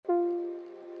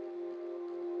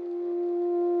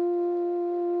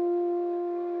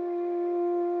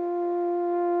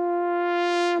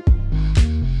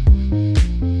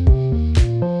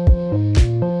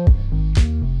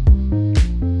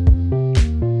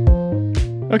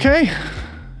Okay.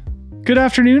 Good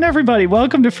afternoon, everybody.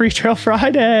 Welcome to Freetrail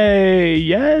Friday.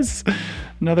 Yes.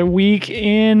 Another week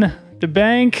in the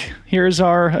bank. Here's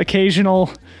our occasional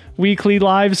weekly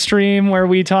live stream where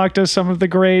we talk to some of the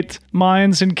great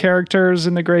minds and characters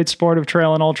in the great sport of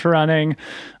trail and ultra running.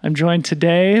 I'm joined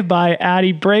today by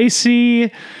Addie,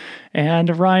 Bracy,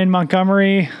 and Ryan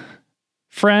Montgomery.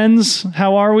 Friends,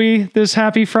 how are we this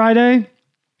happy Friday?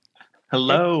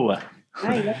 Hello.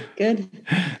 Hi, good.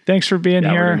 Thanks for being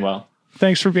here. We're doing well.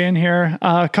 Thanks for being here.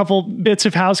 A couple bits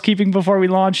of housekeeping before we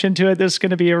launch into it. This is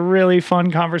going to be a really fun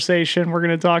conversation. We're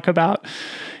going to talk about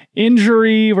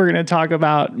injury. We're going to talk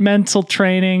about mental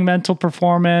training, mental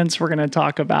performance. We're going to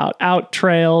talk about out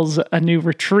trails, a new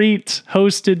retreat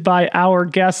hosted by our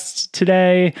guests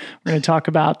today. We're going to talk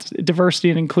about diversity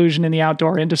and inclusion in the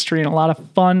outdoor industry and a lot of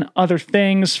fun other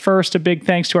things. First, a big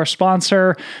thanks to our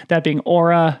sponsor, that being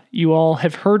Aura. You all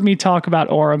have heard me talk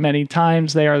about Aura many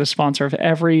times. They are the sponsor of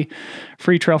every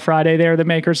Freetrail Friday. They are the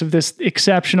makers of this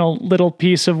exceptional little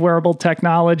piece of wearable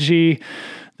technology.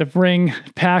 The Ring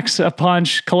packs a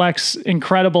punch, collects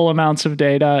incredible amounts of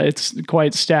data. It's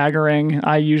quite staggering.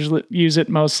 I usually use it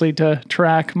mostly to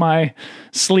track my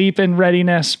sleep and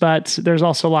readiness, but there's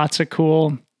also lots of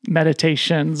cool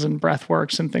meditations and breath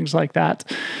works and things like that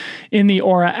in the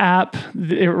Aura app.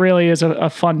 It really is a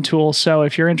fun tool. So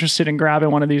if you're interested in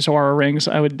grabbing one of these Aura rings,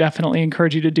 I would definitely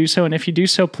encourage you to do so. And if you do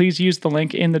so, please use the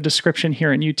link in the description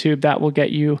here on YouTube. That will get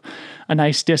you a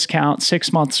nice discount,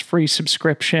 6 months free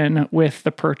subscription with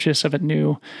the purchase of a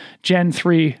new Gen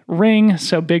 3 ring.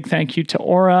 So big thank you to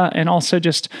Aura. And also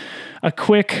just a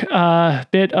quick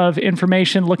bit of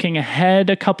information looking ahead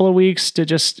a couple of weeks to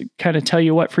just kind of tell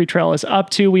you what Freetrail is up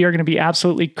to. We are going to be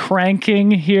absolutely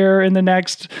cranking here in the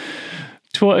next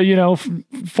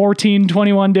 14,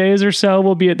 21 days or so.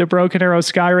 We'll be at the Broken Arrow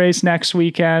Sky Race next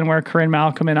weekend, where Corinne,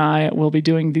 Malcolm, and I will be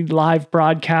doing the live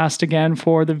broadcast again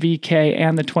for the VK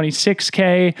and the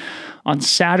 26K on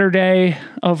Saturday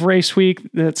of race week.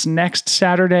 That's next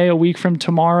Saturday, a week from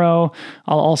tomorrow.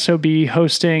 I'll also be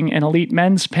hosting an elite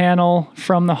men's panel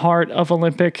from the heart of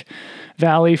Olympic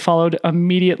Valley, followed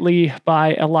immediately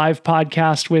by a live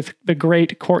podcast with the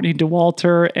great Courtney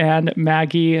DeWalter and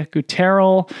Maggie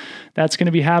Gutierrez. That's going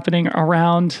to be happening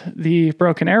around the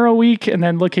Broken Arrow week. And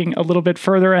then looking a little bit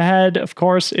further ahead, of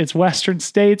course, it's Western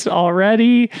States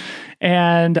already.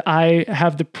 And I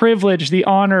have the privilege, the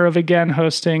honor of again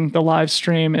hosting the live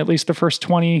stream, at least the first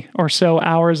 20 or so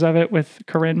hours of it with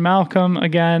Corinne, Malcolm.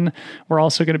 Again, we're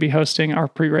also going to be hosting our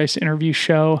pre-race interview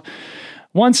show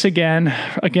once again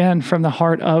from the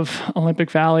heart of Olympic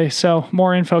Valley. So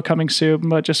more info coming soon,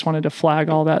 but just wanted to flag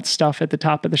all that stuff at the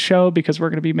top of the show because we're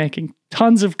going to be making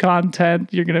tons of content.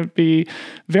 You're going to be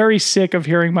very sick of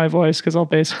hearing my voice because I'll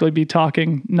basically be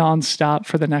talking nonstop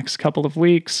for the next couple of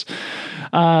weeks.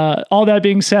 All that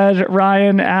being said,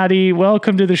 Ryan, Addie,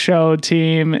 welcome to the show,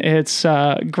 team. It's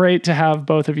great to have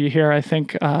both of you here. I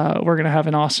think we're going to have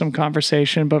an awesome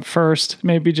conversation. But first,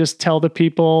 maybe just tell the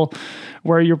people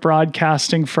where you're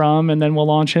broadcasting from, and then we'll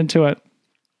launch into it.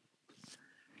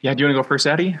 Yeah, do you want to go first,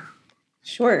 Addie?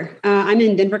 Sure. I'm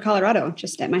in Denver, Colorado,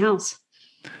 just at my house.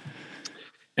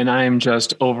 And I'm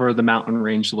just over the mountain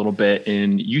range a little bit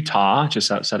in Utah,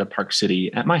 just outside of Park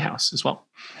City at my house as well.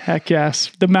 Heck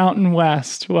yes. The Mountain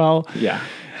West. Well, yeah.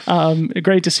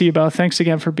 Great to see you both. Thanks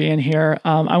again for being here.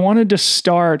 I wanted to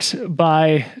start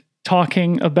by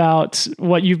talking about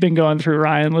what you've been going through,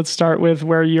 Ryan. Let's start with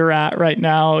where you're at right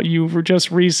now. You were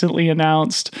just recently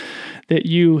announced that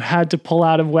you had to pull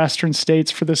out of Western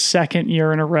States for the second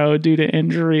year in a row due to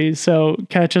injury. So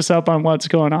catch us up on what's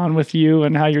going on with you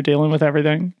and how you're dealing with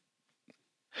everything.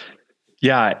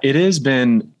 Yeah, it has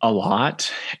been a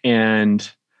lot.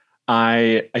 And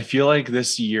I feel like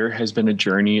this year has been a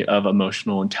journey of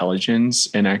emotional intelligence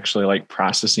and actually like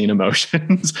processing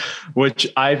emotions, which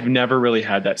I've never really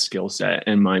had that skill set.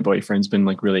 And my boyfriend's been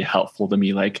like really helpful to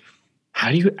me. Like,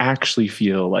 how do you actually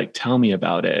feel? Like, tell me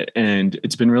about it. And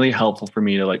it's been really helpful for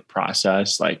me to like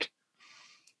process like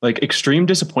extreme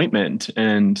disappointment.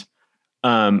 And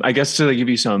I guess to give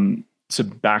you some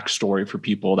backstory for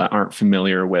people that aren't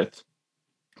familiar with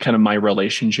kind of my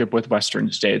relationship with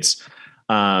Western States.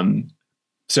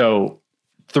 So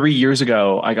 3 years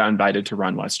ago, I got invited to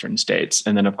run Western States.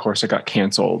 And then of course I got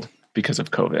canceled because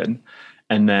of COVID.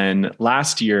 And then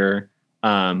last year,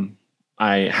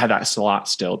 I had that slot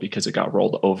still because it got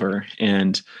rolled over,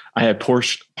 and I had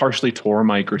partially tore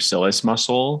my gracilis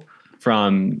muscle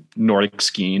from Nordic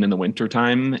skiing in the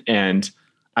wintertime. And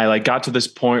I like got to this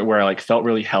point where I like felt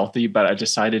really healthy, but I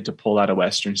decided to pull out of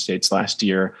Western States last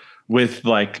year with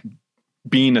like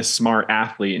being a smart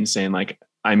athlete and saying like,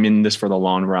 I'm in this for the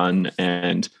long run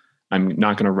and I'm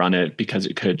not going to run it because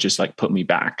it could just like put me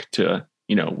back to,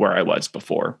 where I was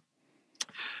before.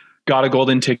 Got a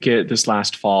golden ticket this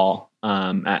last fall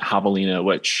at Javelina,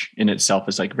 which in itself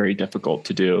is like very difficult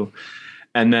to do.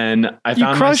 And then I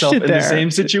found myself in the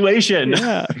same situation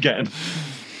again.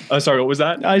 Oh, sorry, what was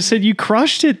that? I said you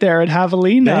crushed it there at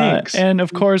Javelina. Thanks. And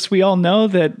of course, we all know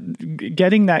that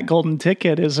getting that golden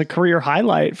ticket is a career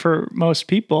highlight for most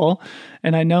people.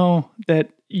 And I know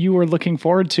that you were looking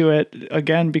forward to it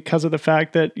again because of the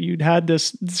fact that you'd had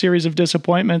this series of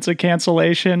disappointments, a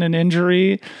cancellation, an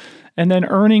injury, and then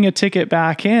earning a ticket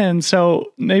back in.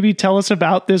 So maybe tell us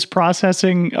about this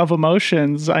processing of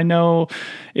emotions. I know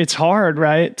it's hard,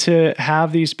 right? To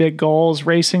have these big goals,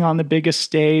 racing on the biggest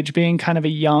stage, being kind of a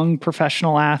young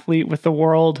professional athlete with the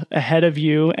world ahead of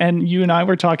you. And you and I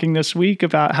were talking this week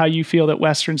about how you feel that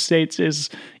Western States is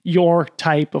your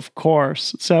type of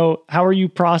course. So how are you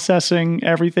processing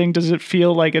everything? Does it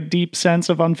feel like a deep sense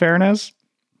of unfairness?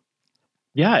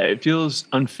 Yeah, it feels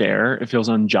unfair. It feels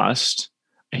unjust.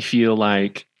 I feel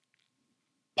like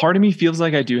part of me feels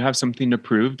like I do have something to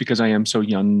prove because I am so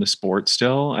young in the sport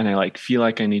still. And I like feel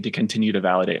like I need to continue to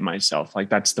validate myself. Like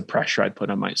that's the pressure I put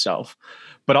on myself.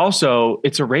 But also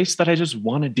it's a race that I just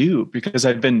want to do because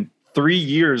I've been 3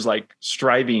 years like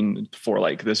striving for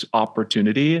like this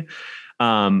opportunity.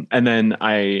 And then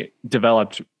I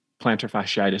developed plantar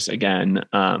fasciitis again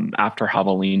after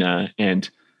Javelina and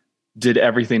did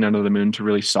everything under the moon to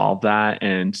really solve that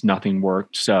and nothing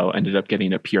worked. So ended up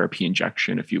getting a PRP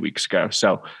injection a few weeks ago.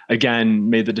 So again,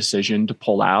 made the decision to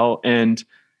pull out and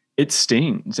it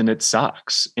stings and it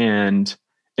sucks. And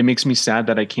it makes me sad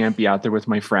that I can't be out there with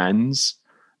my friends.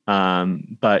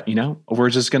 But we're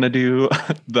just going to do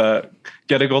the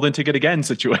get a golden ticket again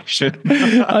situation.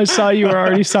 I saw you were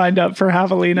already signed up for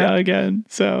Javelina again.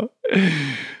 So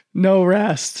no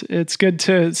rest. It's good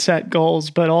to set goals,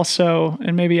 but also,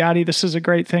 and maybe Addie, this is a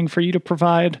great thing for you to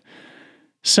provide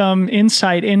some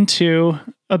insight into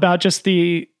about just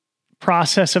the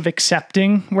process of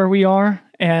accepting where we are.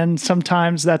 And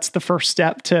sometimes that's the first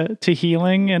step to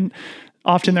healing. And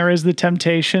often there is the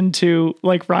temptation to,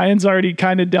 like Ryan's already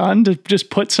kind of done, to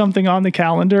just put something on the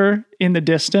calendar in the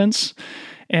distance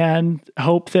and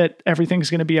hope that everything's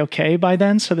going to be okay by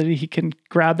then so that he can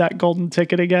grab that golden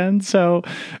ticket again. So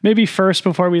maybe first,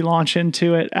 before we launch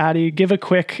into it, Addie, give a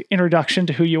quick introduction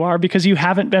to who you are, because you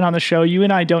haven't been on the show. You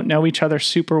and I don't know each other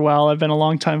super well. I've been a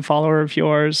longtime follower of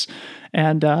yours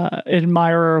and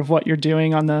admirer of what you're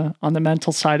doing on the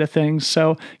mental side of things.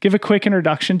 So give a quick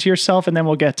introduction to yourself, and then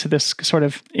we'll get to this sort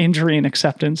of injury and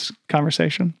acceptance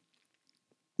conversation.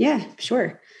 Yeah,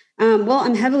 sure. Well,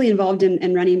 I'm heavily involved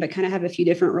in running, but kind of have a few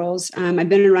different roles. I've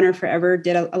been a runner forever,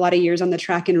 did a lot of years on the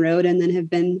track and road, and then have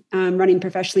been running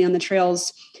professionally on the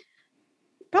trails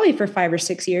probably for 5 or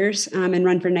 6 years and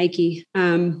run for Nike.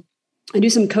 I do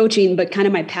some coaching, but kind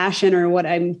of my passion or what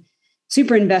I'm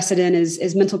super invested in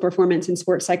is mental performance and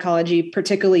sports psychology,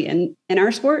 particularly in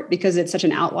our sport, because it's such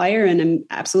an outlier and I'm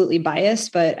absolutely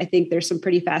biased, but I think there's some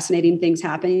pretty fascinating things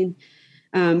happening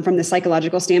from the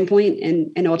psychological standpoint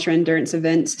in ultra endurance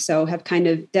events. So have kind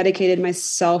of dedicated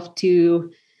myself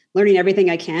to learning everything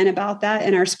I can about that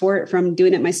in our sport, from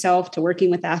doing it myself to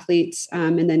working with athletes,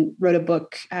 and then wrote a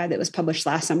book that was published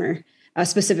last summer,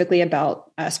 specifically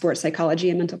about sports psychology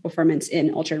and mental performance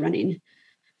in ultra running.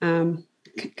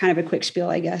 Kind of a quick spiel,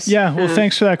 I guess. Yeah. Well,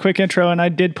 thanks for that quick intro. And I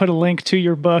did put a link to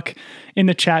your book in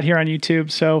the chat here on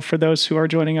YouTube. So for those who are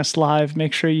joining us live,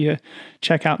 make sure you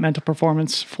check out Mental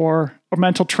Performance or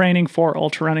Mental Training for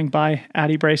Ultra Running by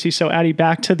Addie Bracy. So Addie,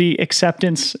 back to the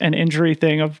acceptance and injury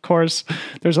thing. Of course,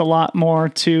 there's a lot more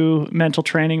to mental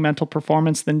training, mental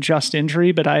performance than just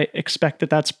injury, but I expect that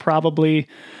that's probably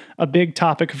a big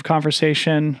topic of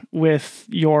conversation with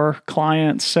your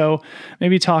clients. So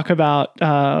maybe talk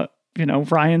about,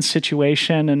 Ryan's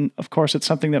situation. And of course, it's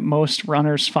something that most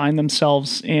runners find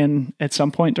themselves in at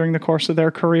some point during the course of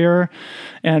their career.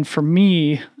 And for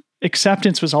me,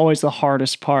 acceptance was always the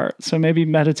hardest part. So maybe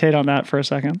meditate on that for a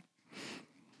second.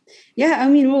 Yeah, I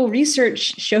mean, well,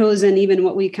 research shows, and even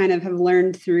what we kind of have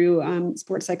learned through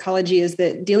sports psychology, is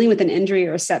that dealing with an injury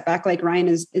or a setback like Ryan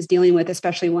is dealing with,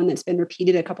 especially one that's been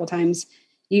repeated a couple of times,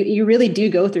 you really do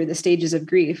go through the stages of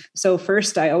grief. So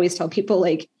first, I always tell people,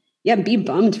 like, yeah, be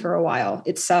bummed for a while.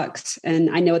 It sucks. And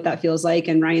I know what that feels like.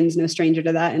 And Ryan's no stranger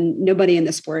to that. And nobody in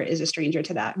the sport is a stranger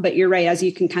to that. But you're right. As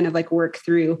you can kind of like work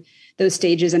through those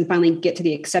stages and finally get to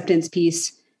the acceptance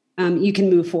piece, you can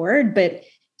move forward. But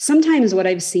sometimes what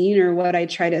I've seen, or what I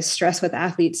try to stress with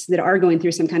athletes that are going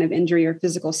through some kind of injury or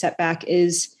physical setback,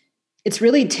 is it's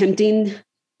really tempting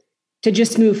to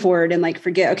just move forward and like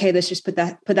forget, okay, let's just put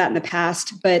that in the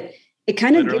past. But it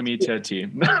kind of literally me to a T.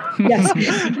 Yes.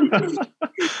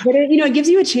 But it gives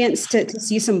you a chance to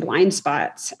see some blind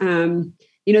spots.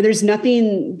 There's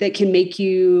nothing that can make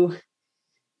you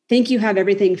think you have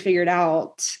everything figured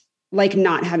out, like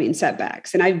not having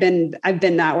setbacks. And I've been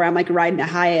that where I'm like riding a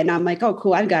high and I'm like, oh,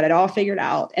 cool, I've got it all figured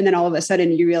out. And then all of a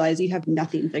sudden you realize you have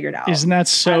nothing figured out. Isn't that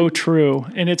so true?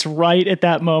 And it's right at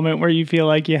that moment where you feel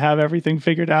like you have everything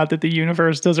figured out that the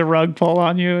universe does a rug pull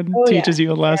on you and teaches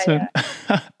you a lesson.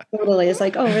 Yeah. Totally. It's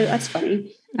like, oh, that's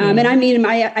funny. And I mean,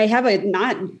 I have a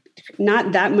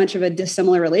not that much of a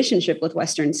dissimilar relationship with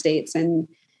Western states. And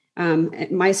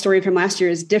my story from last year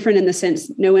is different in the sense,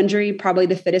 no injury, probably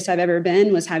the fittest I've ever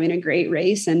been, was having a great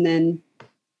race. And then,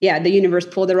 the universe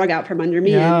pulled the rug out from under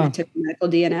me and I took a medical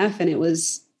DNF, and it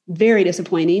was very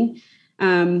disappointing.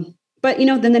 But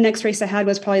then the next race I had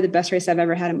was probably the best race I've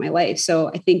ever had in my life. So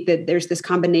I think that there's this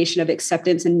combination of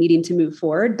acceptance and needing to move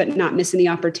forward, but not missing the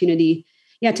opportunity,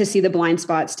 to see the blind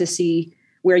spots, to see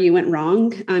where you went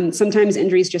wrong. Sometimes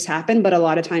injuries just happen, but a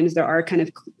lot of times there are kind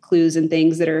of clues and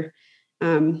things that are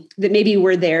that maybe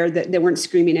were there that weren't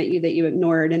screaming at you that you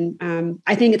ignored. And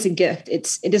I think it's a gift.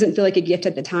 It doesn't feel like a gift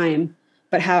at the time,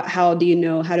 but how do you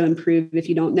know how to improve if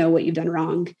you don't know what you've done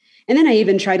wrong? And then I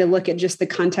even try to look at just the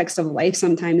context of life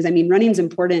sometimes. I mean, running's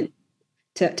important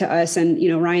to us, and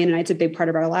Ryan and I, it's a big part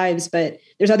of our lives, but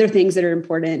there's other things that are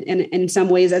important. And in some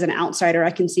ways, as an outsider, I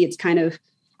can see it's kind of,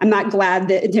 I'm not glad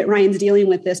that Ryan's dealing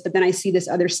with this, but then I see this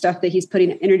other stuff that he's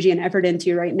putting energy and effort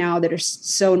into right now that are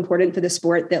so important for the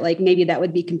sport that like maybe that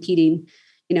would be competing,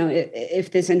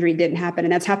 if this injury didn't happen.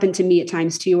 And that's happened to me at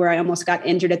times too, where I almost got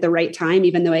injured at the right time,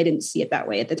 even though I didn't see it that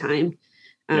way at the time.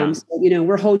 So,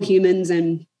 we're whole humans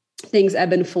and things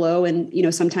ebb and flow. And,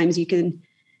 sometimes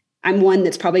I'm one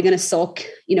that's probably going to sulk,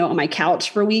 on my couch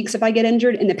for weeks if I get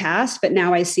injured in the past. But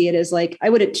now I see it as like, I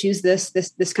wouldn't choose this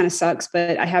kind of sucks,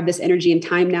 but I have this energy and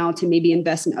time now to maybe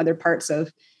invest in other parts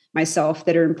of myself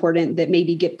that are important, that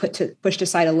maybe get pushed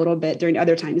aside a little bit during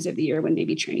other times of the year when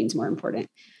maybe training's more important.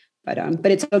 But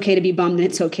it's okay to be bummed and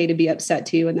it's okay to be upset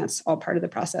too. And that's all part of the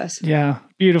process. Yeah.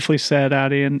 Beautifully said,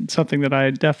 Addie, and something that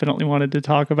I definitely wanted to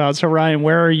talk about. So Ryan,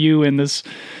 where are you in this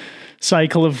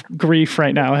cycle of grief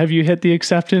right now? Have you hit the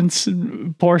acceptance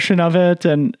portion of it?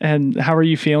 And how are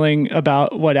you feeling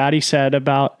about what Addie said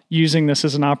about using this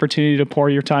as an opportunity to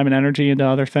pour your time and energy into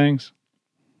other things?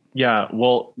 Yeah,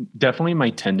 well, definitely my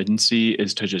tendency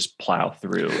is to just plow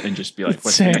through and just be like,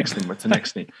 what's the next thing? What's the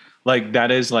next thing? Like, that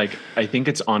is like, I think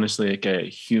it's honestly like a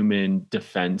human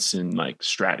defense and like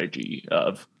strategy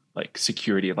of like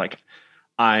security of like,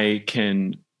 I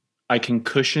can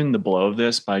cushion the blow of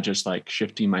this by just like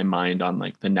shifting my mind on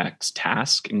like the next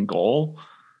task and goal.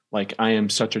 Like, I am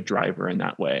such a driver in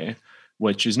that way,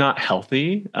 which is not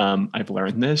healthy. I've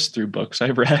learned this through books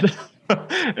I've read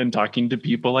and talking to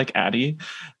people like Addie.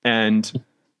 And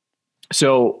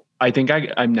so I think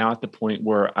I'm now at the point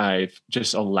where I've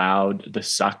just allowed the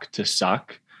suck to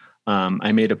suck.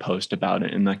 I made a post about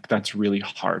it, and like, that's really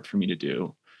hard for me to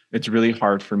do. It's really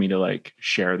hard for me to like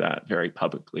share that very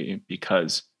publicly,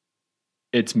 because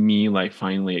it's me like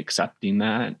finally accepting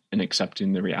that and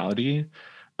accepting the reality.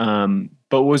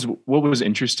 But what was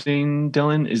interesting,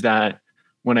 Dylan, is that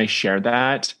when I shared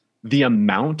that, the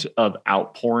amount of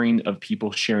outpouring of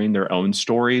people sharing their own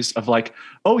stories of like,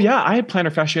 oh yeah, I had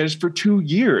plantar fasciitis for 2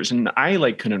 years and I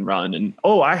like couldn't run. And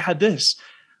oh, I had this.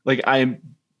 Like,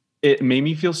 it made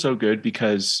me feel so good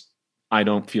because I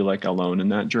don't feel like alone in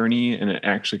that journey. And it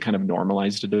actually kind of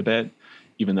normalized it a bit,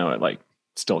 even though it like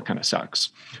still kind of sucks.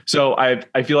 So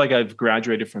I feel like I've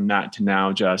graduated from that to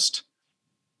now just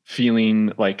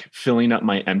feeling like filling up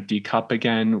my empty cup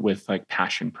again with like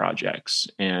passion projects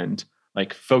and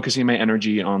like focusing my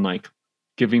energy on like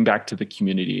giving back to the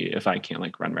community if I can't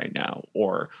like run right now,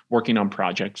 or working on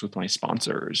projects with my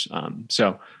sponsors.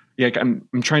 So yeah, I'm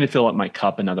trying to fill up my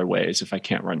cup in other ways if I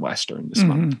can't run Western this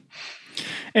month.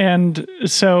 And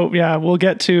so, yeah, we'll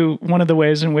get to one of the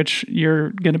ways in which you're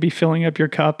going to be filling up your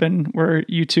cup and where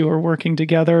you two are working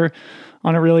together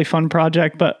on a really fun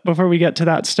project. But before we get to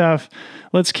that stuff,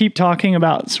 let's keep talking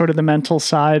about sort of the mental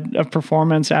side of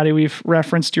performance. Addie, we've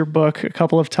referenced your book a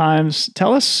couple of times.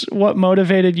 Tell us what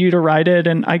motivated you to write it,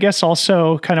 and I guess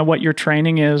also kind of what your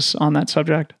training is on that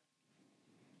subject.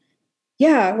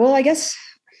 Yeah, well, I guess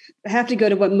I have to go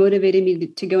to what motivated me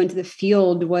to go into the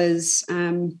field was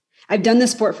I've done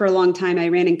this sport for a long time. I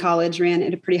ran in college, ran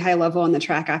at a pretty high level on the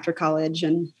track after college,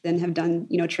 and then have done,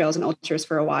 trails and ultras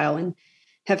for a while, and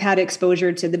have had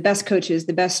exposure to the best coaches,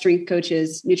 the best strength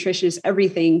coaches, nutritionists,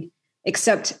 everything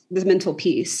except the mental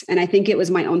piece. And I think it was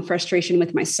my own frustration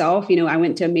with myself. I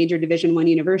went to a major Division I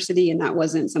university, and that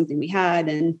wasn't something we had,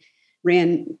 and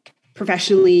ran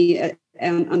professionally at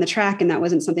on the track. And that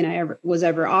wasn't something I was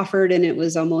ever offered. And it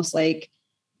was almost like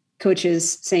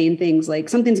coaches saying things like,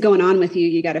 something's going on with you.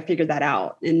 You got to figure that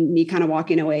out. And me kind of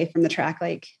walking away from the track,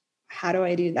 like, how do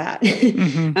I do that?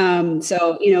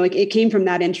 So, it came from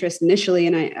that interest initially.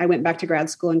 And I went back to grad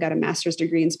school and got a master's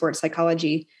degree in sports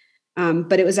psychology.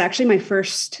 But it was actually my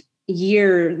first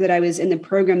year that I was in the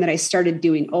program that I started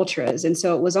doing ultras. And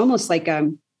so it was almost like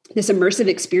this immersive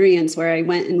experience where I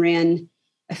went and ran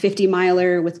a 50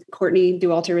 miler with Courtney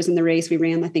Dualter was in the race. We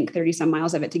ran, I think, 30 some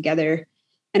miles of it together.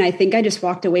 And I think I just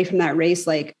walked away from that race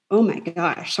like, oh my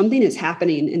gosh, something is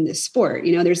happening in this sport.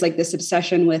 There's like this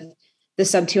obsession with the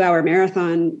sub 2 hour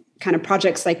marathon kind of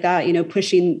projects like that,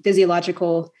 pushing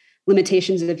physiological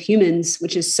limitations of humans,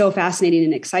 which is so fascinating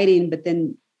and exciting. But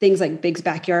then things like Big's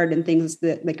Backyard and things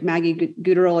that like Maggie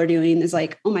Guterl are doing is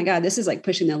like, oh my God, this is like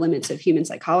pushing the limits of human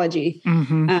psychology.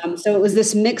 So it was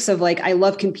this mix of like, I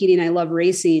love competing, I love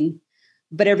racing,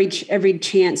 but every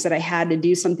chance that I had to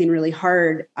do something really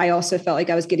hard, I also felt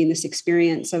like I was getting this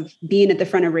experience of being at the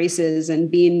front of races and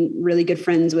being really good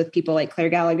friends with people like Claire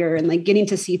Gallagher and like getting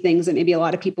to see things that maybe a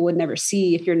lot of people would never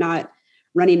see if you're not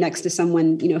running next to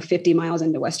someone, 50 miles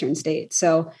into Western States.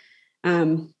 So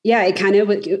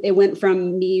it went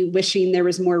from me wishing there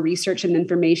was more research and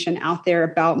information out there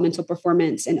about mental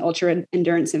performance and ultra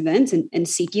endurance events and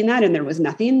seeking that. And there was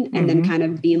nothing. And then kind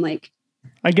of being like,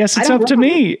 I guess it's up to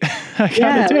me. I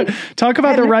gotta do it. Talk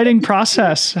about the writing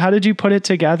process. How did you put it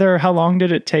together? How long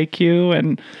did it take you?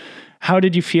 And how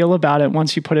did you feel about it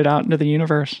once you put it out into the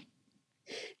universe?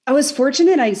 I was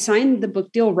fortunate. I signed the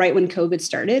book deal right when COVID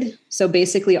started. So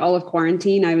basically all of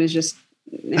quarantine, I was just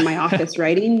in my office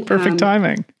writing. Perfect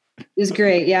timing. It was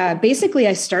great. Yeah. Basically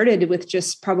I started with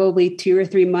just probably 2 or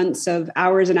 3 months of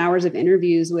hours and hours of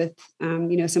interviews with,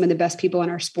 some of the best people in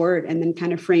our sport, and then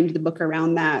kind of framed the book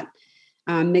around that,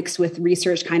 mixed with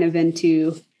research kind of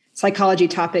into psychology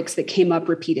topics that came up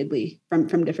repeatedly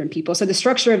from different people. So the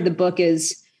structure of the book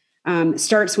is,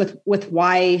 starts with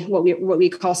why what we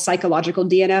call psychological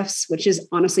DNFs, which is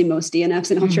honestly most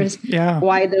DNFs and ultras,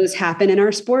 why those happen in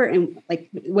our sport and like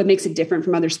what makes it different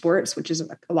from other sports, which is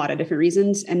a lot of different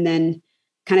reasons. And then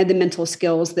kind of the mental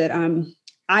skills that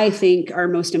I think are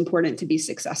most important to be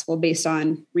successful based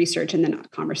on research and then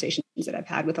conversations that I've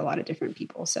had with a lot of different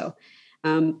people. So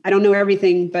I don't know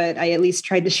everything, but I at least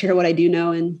tried to share what I do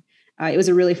know. And it was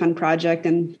a really fun project.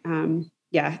 And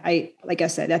like I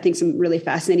said, I think some really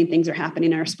fascinating things are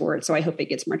happening in our sport. So I hope it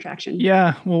gets more traction.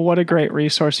 Yeah. Well, what a great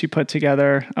resource you put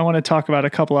together. I want to talk about a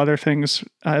couple other things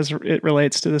as it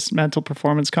relates to this mental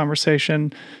performance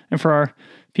conversation. And for our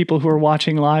people who are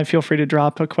watching live, feel free to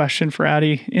drop a question for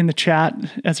Addie in the chat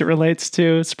as it relates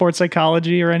to sports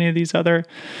psychology or any of these other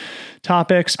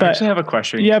topics. But I actually have a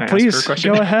question. Yeah, Can I please ask her a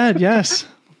question? Go ahead. Yes.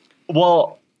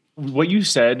 Well, what you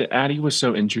said, Addie, was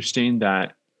so interesting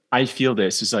that I feel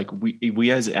this is like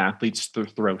we as athletes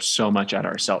throw so much at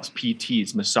ourselves,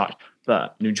 PTs, massage,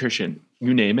 the nutrition,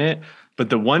 you name it. But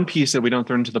the one piece that we don't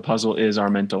throw into the puzzle is our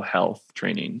mental health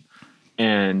training.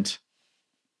 And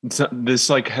so this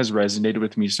like has resonated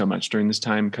with me so much during this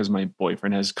time because my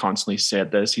boyfriend has constantly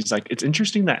said this. He's like, it's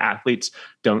interesting that athletes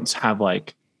don't have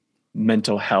like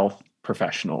mental health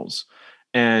professionals.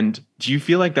 And do you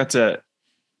feel like that's a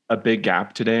big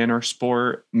gap today in our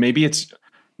sport? Maybe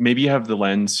you have the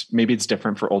lens, maybe it's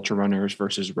different for ultra runners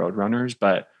versus road runners,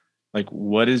 but like,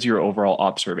 what is your overall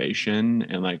observation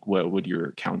and like, what would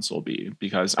your counsel be?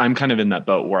 Because I'm kind of in that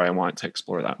boat where I want to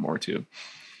explore that more too.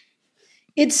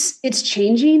 It's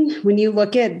changing when you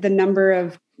look at the number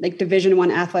of like Division I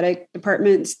athletic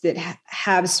departments that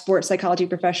have sports psychology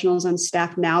professionals on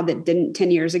staff now that didn't 10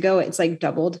 years ago. It's like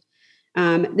doubled.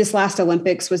 This last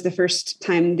Olympics was the first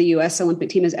time the U.S. Olympic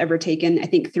team has ever taken, I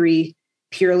think, 3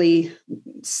 purely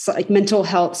like mental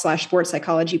health / sports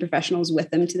psychology professionals with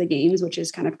them to the games, which is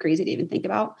kind of crazy to even think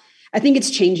about. I think it's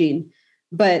changing,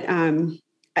 but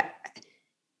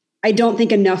I don't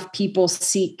think enough people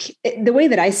seek the way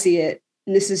that I see it.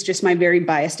 And this is just my very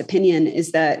biased opinion,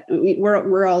 is that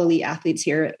we're all elite athletes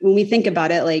here. When we think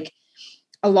about it, like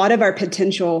a lot of our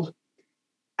potential,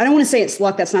 I don't want to say it's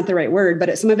luck. That's not the right word,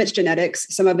 but some of it's genetics.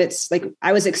 Some of it's like,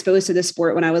 I was exposed to this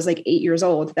sport when I was like 8 years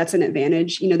old. That's an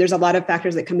advantage. There's a lot of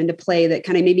factors that come into play that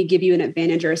kind of maybe give you an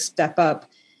advantage or a step up.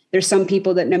 There's some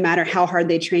people that no matter how hard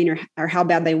they train or how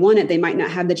bad they want it, they might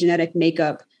not have the genetic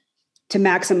makeup to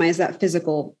maximize that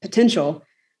physical potential.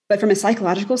 But from a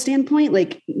psychological standpoint,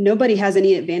 like nobody has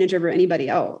any advantage over anybody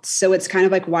else. So it's kind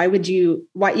of like, why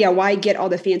get all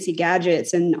the fancy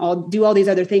gadgets and do all these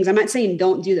other things? I'm not saying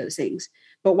don't do those things,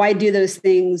 but why do those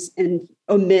things and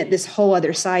omit this whole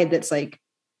other side that's like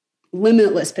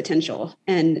limitless potential.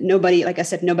 And nobody, like I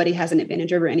said, nobody has an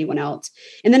advantage over anyone else.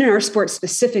 And then in our sport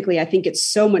specifically, I think it's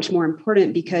so much more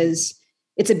important because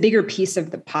it's a bigger piece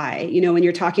of the pie. You know, when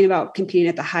you're talking about competing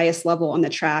at the highest level on the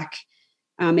track,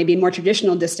 maybe in more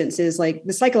traditional distances, like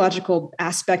the psychological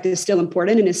aspect is still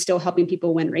important and is still helping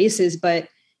people win races, but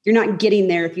you're not getting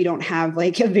there if you don't have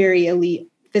like a very elite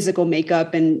physical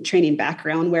makeup and training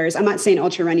background. Whereas I'm not saying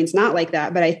ultra running is not like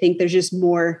that, but I think there's just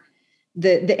more,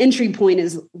 the entry point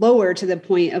is lower to the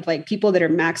point of like people that are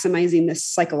maximizing the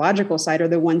psychological side are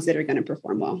the ones that are going to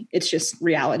perform well. It's just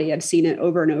reality. I've seen it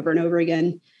over and over and over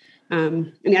again. I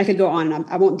mean, I could go on and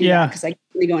I won't do that because I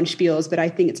really go on spiels, but I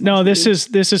think it's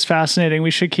this is fascinating.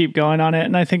 We should keep going on it.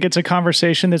 And I think it's a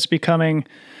conversation that's becoming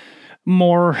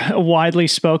more widely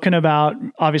spoken about,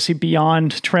 obviously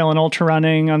beyond trail and ultra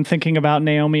running. I'm thinking about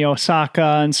Naomi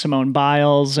Osaka and Simone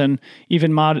Biles, and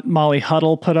even Molly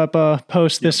Huddle put up a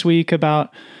post this week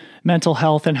about mental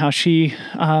health and how she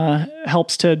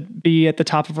helps to be at the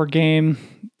top of her game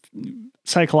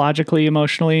psychologically,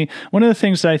 emotionally. One of the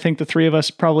things that I think the three of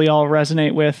us probably all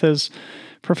resonate with as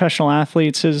professional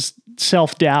athletes is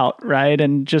self-doubt, right?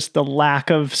 And just the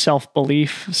lack of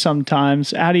self-belief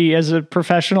sometimes. Addie, as a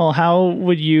professional, how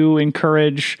would you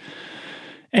encourage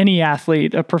any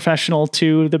athlete, a professional,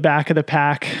 to the back of the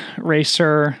pack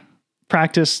racer,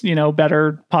 practice,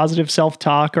 better positive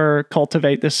self-talk or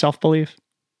cultivate this self-belief?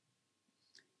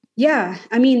 Yeah.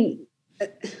 I mean,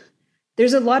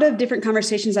 there's a lot of different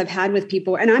conversations I've had with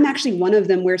people, and I'm actually one of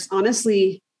them where it's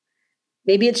honestly,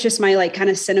 maybe it's just my like kind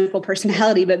of cynical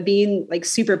personality, but being like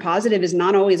super positive is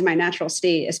not always my natural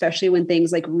state, especially when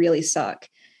things like really suck.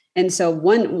 And so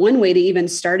one way to even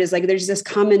start is like, there's this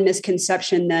common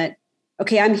misconception that,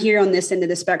 okay, I'm here on this end of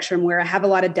the spectrum where I have a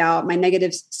lot of doubt. My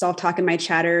negative self-talk and my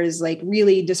chatter is like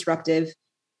really disruptive.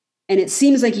 And it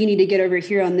seems like you need to get over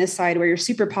here on this side where you're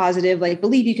super positive, like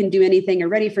believe you can do anything or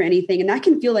ready for anything. And that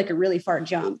can feel like a really far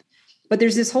jump. But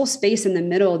there's this whole space in the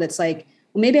middle that's like,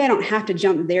 well, maybe I don't have to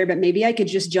jump there, but maybe I could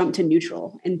just jump to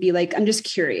neutral and be like, I'm just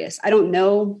curious. I don't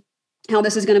know how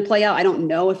this is going to play out. I don't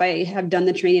know if I have done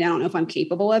the training. I don't know if I'm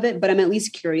capable of it, but I'm at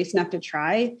least curious enough to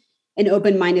try and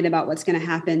open-minded about what's going to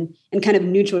happen and kind of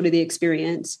neutral to the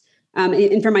experience.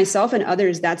 And for myself and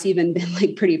others, that's even been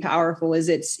like pretty powerful.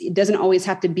 It doesn't always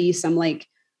have to be some like,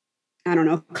 I don't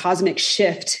know, cosmic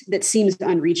shift that seems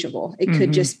unreachable. It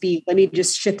could just be, let me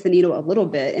just shift the needle a little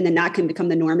bit, and then that can become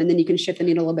the norm. And then you can shift the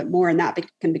needle a little bit more, and that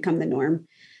can become the norm.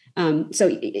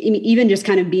 So even just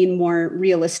kind of being more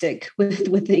realistic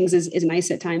with things is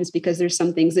nice at times, because there's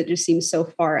some things that just seem so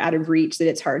far out of reach that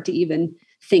it's hard to even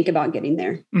think about getting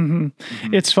there.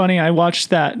 It's funny. I watched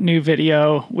that new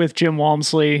video with Jim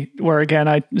Walmsley, where again,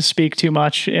 I speak too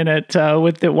much in it,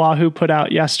 with that Wahoo put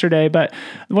out yesterday. But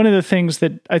one of the things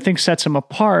that I think sets him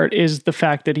apart is the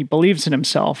fact that he believes in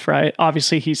himself, right?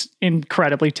 Obviously he's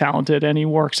incredibly talented and he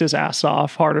works his ass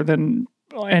off harder than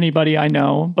anybody I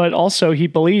know, but also he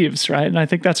believes, right? And I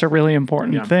think that's a really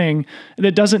important thing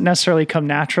that doesn't necessarily come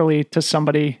naturally to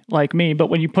somebody like me. But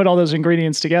when you put all those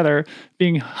ingredients together,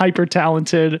 being hyper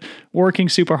talented, working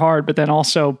super hard, but then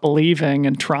also believing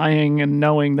and trying and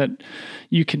knowing that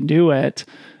you can do it,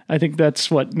 I think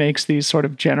that's what makes these sort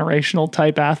of generational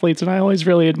type athletes. And I always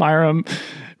really admire them.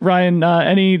 Ryan,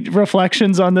 any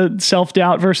reflections on the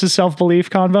self-doubt versus self-belief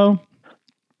convo?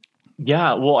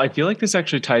 Yeah, well, I feel like this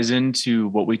actually ties into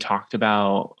what we talked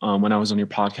about when I was on your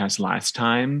podcast last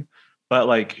time, but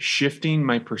like shifting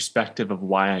my perspective of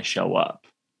why I show up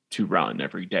to run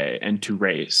every day and to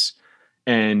race.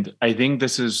 And I think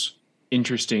this is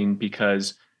interesting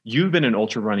because you've been in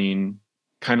ultra running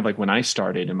kind of like when I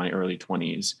started in my early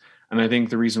 20s. And I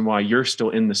think the reason why you're still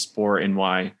in the sport and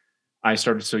why I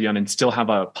started so young and still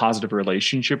have a positive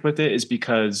relationship with it is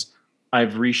because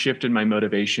I've reshifted my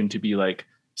motivation to be like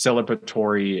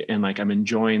celebratory and like I'm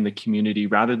enjoying the community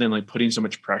rather than like putting so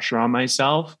much pressure on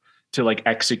myself to like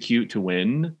execute to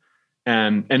win.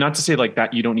 And not to say like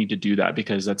that you don't need to do that,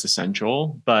 because that's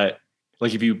essential, but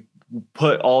like if you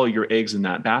put all your eggs in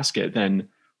that basket, then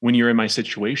when you're in my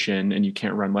situation and you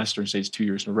can't run Western States 2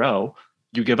 years in a row,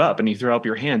 you give up and you throw up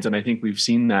your hands. And I think we've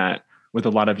seen that with a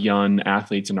lot of young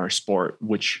athletes in our sport,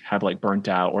 which have like burnt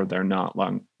out or they're no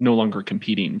longer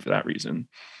competing for that reason.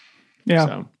 Yeah.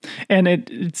 So. And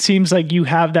it seems like you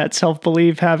have that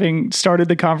self-belief, having started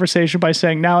the conversation by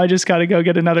saying, now I just got to go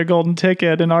get another golden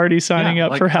ticket, and already signing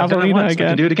up for Javelina again. I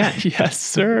can do it again. Yes,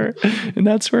 sir. And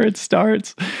that's where it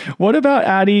starts. What about,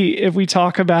 Addie, if we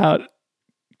talk about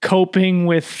coping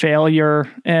with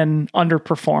failure and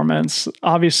underperformance?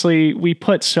 Obviously, we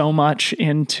put so much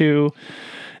into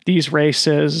these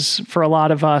races. For a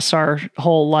lot of us, our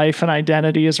whole life and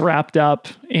identity is wrapped up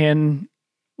in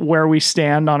where we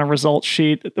stand on a results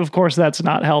sheet. Of course, that's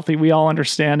not healthy. We all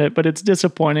understand it, but it's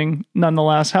disappointing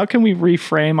nonetheless. How can we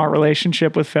reframe our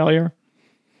relationship with failure?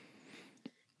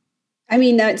 I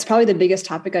mean, that's probably the biggest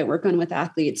topic I work on with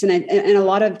athletes. And a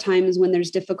lot of times when there's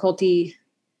difficulty,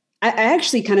 I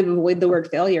actually kind of avoid the word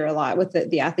failure a lot with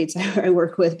the athletes I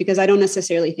work with, because I don't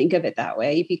necessarily think of it that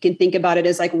way. If you can think about it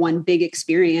as like one big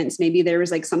experience, maybe there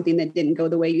was like something that didn't go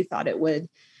the way you thought it would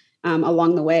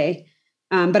along the way.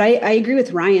 But I agree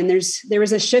with Ryan. There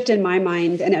was a shift in my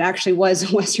mind, and it actually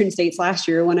was Western States last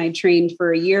year when I trained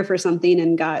for a year for something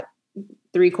and got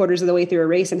 3/4 of the way through a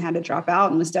race and had to drop out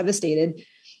and was devastated.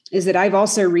 Is that I've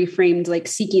also reframed like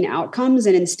seeking outcomes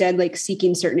and instead like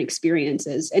seeking certain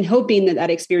experiences and hoping that that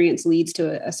experience leads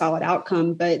to a solid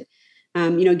outcome. But,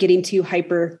 getting too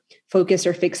hyper focused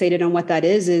or fixated on what that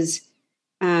is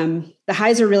the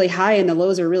highs are really high and the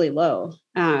lows are really low.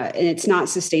 And it's not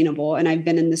sustainable. And I've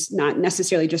been in this, not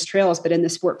necessarily just trails, but in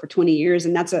this sport for 20 years.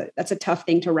 And that's a tough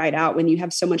thing to write out when you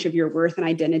have so much of your worth and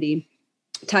identity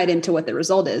tied into what the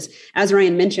result is. As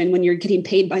Ryan mentioned, when you're getting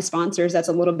paid by sponsors, that's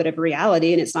a little bit of a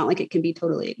reality, and it's not like it can be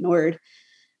totally ignored.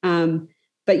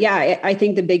 But yeah, I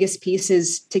think the biggest piece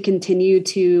is to continue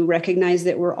to recognize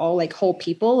that we're all like whole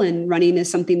people, and running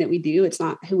is something that we do. It's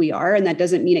not who we are. And that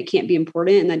doesn't mean it can't be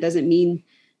important. And that doesn't mean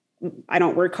I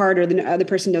don't work hard or the other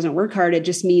person doesn't work hard. It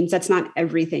just means that's not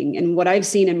everything. And what I've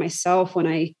seen in myself when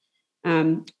I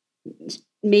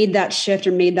made that shift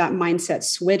or made that mindset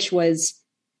switch was,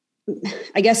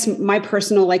 I guess my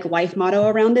personal like life motto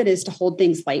around it is to hold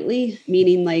things lightly,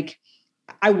 meaning like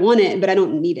I want it, but I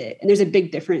don't need it. And there's a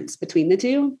big difference between the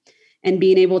two. And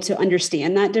being able to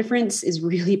understand that difference is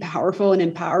really powerful and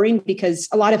empowering, because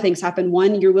a lot of things happen.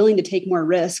 One, you're willing to take more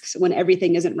risks when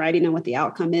everything isn't writing on what the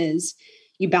outcome is.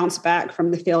 You bounce back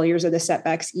from the failures or the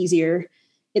setbacks easier.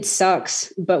 It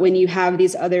sucks. But when you have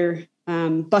these other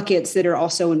buckets that are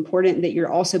also important, that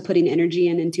you're also putting energy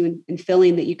into and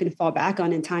filling, that you can fall back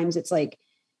on in times, it's like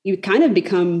you kind of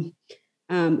become,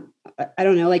 I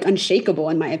don't know, like unshakable,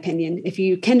 in my opinion. If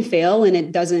you can fail and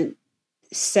it doesn't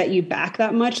set you back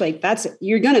that much, like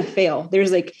you're going to fail.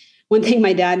 There's like one thing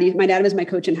my dad was my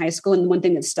coach in high school. And one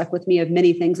thing that stuck with me of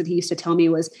many things that he used to tell me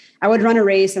was I would run a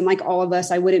race, and like all of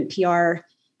us, I wouldn't PR.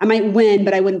 I might win,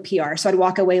 but I wouldn't PR. So I'd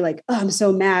walk away like, oh, I'm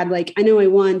so mad. Like I know I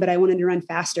won, but I wanted to run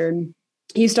faster. And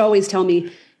he used to always tell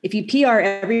me, if you PR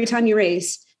every time you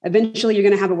race, eventually you're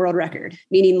going to have a world record,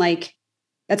 meaning like,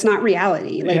 that's not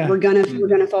reality. Like we're going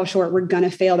to fall short. We're going to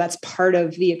fail. That's part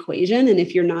of the equation. And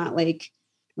if you're not like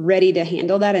ready to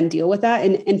handle that and deal with that,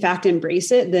 and in fact,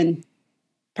 embrace it, then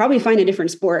probably find a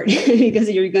different sport because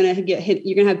you're going to get hit.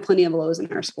 You're going to have plenty of lows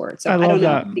in our sport. So I love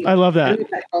that. I love that. I don't know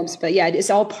if that helps, but yeah, it's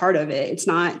all part of it. It's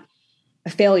not a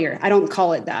failure. I don't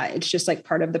call it that. It's just like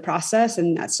part of the process,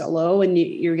 and that's a low, and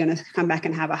you're going to come back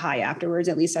and have a high afterwards.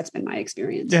 At least that's been my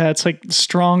experience. Yeah. It's like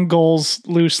strong goals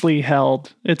loosely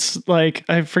held. It's like,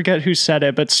 I forget who said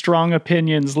it, but strong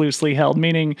opinions loosely held,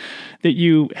 meaning that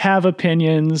you have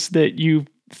opinions, that you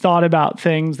thought about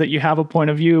things, that you have a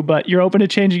point of view, but you're open to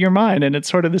changing your mind. And it's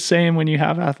sort of the same when you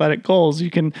have athletic goals.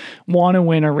 You can want to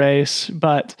win a race,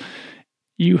 but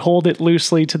you hold it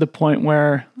loosely to the point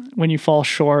where when you fall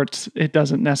short, it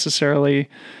doesn't necessarily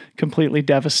completely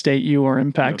devastate you or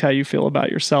impact how you feel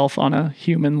about yourself on a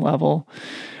human level.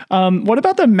 What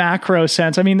about the macro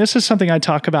sense? I mean, this is something I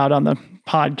talk about on the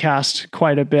podcast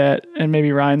quite a bit, and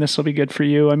maybe Ryan, this will be good for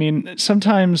you. I mean,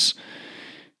 sometimes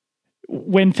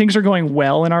when things are going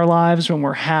well in our lives, when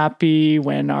we're happy,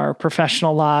 when our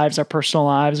professional lives, our personal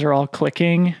lives are all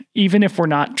clicking, even if we're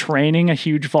not training a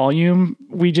huge volume,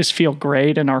 we just feel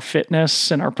great, and our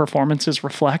fitness and our performances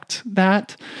reflect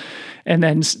that. And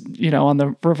then, on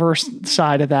the reverse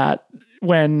side of that,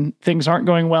 when things aren't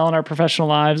going well in our professional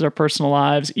lives, our personal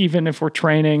lives, even if we're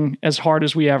training as hard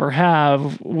as we ever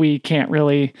have, we can't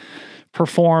really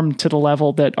perform to the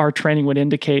level that our training would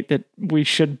indicate that we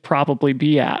should probably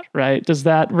be at, right? Does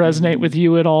that resonate with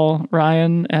you at all,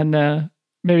 Ryan? And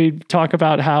maybe talk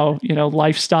about how,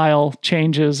 lifestyle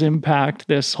changes impact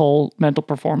this whole mental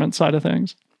performance side of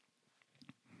things.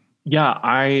 Yeah,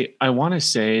 I want to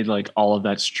say like all of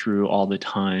that's true all the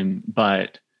time,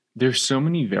 but there's so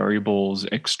many variables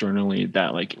externally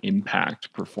that like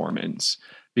impact performance.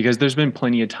 Because there's been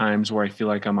plenty of times where I feel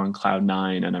like I'm on cloud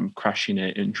nine and I'm crushing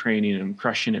it in training and I'm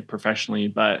crushing it professionally,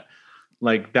 but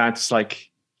like that's like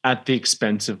at the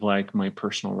expense of like my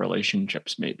personal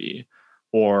relationships maybe,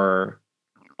 or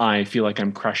I feel like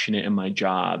I'm crushing it in my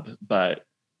job, but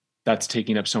that's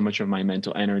taking up so much of my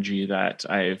mental energy that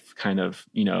I've kind of,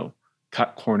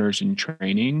 cut corners in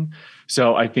training.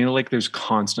 So I feel like there's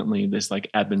constantly this like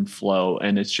ebb and flow,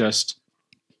 and it's just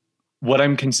what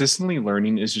I'm consistently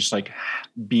learning is just like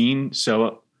being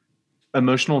so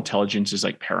emotional intelligence is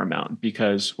like paramount,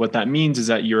 because what that means is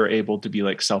that you're able to be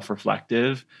like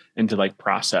self-reflective and to like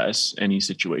process any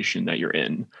situation that you're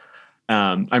in.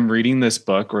 I'm reading this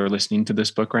book or listening to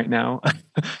this book right now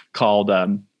called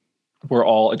We're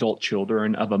All Adult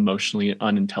Children of Emotionally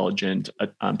Unintelligent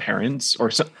Parents,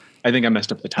 or so, I think I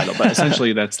messed up the title, but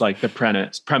essentially that's like the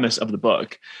premise of the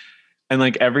book. And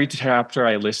like every chapter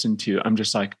I listen to, I'm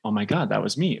just like, oh my God, that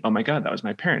was me. Oh my God, that was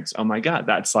my parents. Oh my God,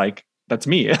 that's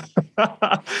me.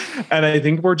 And I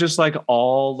think we're just like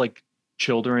all like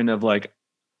children of like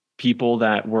people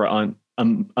that were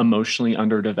emotionally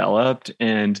underdeveloped.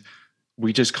 And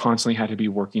we just constantly had to be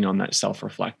working on that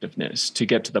self-reflectiveness to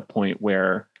get to the point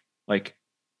where like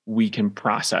we can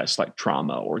process like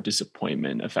trauma or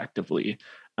disappointment effectively.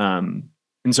 And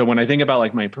so when I think about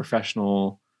like my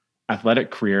professional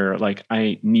athletic career, like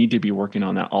I need to be working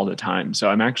on that all the time. So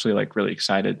I'm actually like really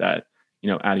excited that,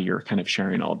 Addie, you're kind of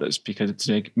sharing all this, because it's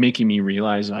like making me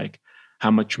realize like how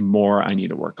much more I need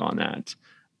to work on that.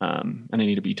 And I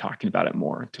need to be talking about it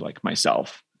more to like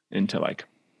myself and to like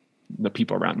the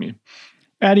people around me.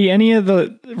 Addie, any of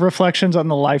the reflections on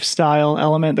the lifestyle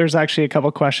element? There's actually a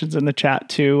couple questions in the chat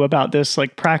too about this,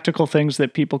 like practical things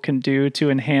that people can do to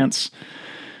enhance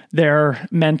their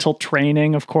mental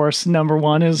training. Of course, number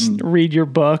one is read your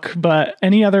book, but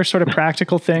any other sort of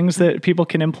practical things that people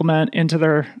can implement into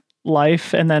their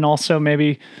life? And then also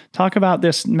maybe talk about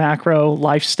this macro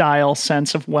lifestyle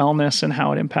sense of wellness and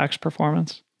how it impacts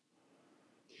performance.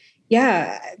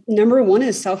 Yeah. Number one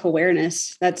is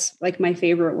self-awareness. That's like my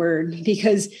favorite word,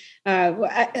 because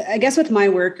I guess with my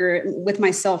work or with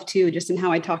myself too, just in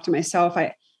how I talk to myself,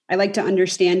 I like to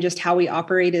understand just how we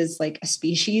operate as like a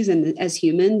species and as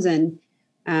humans. And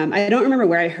I don't remember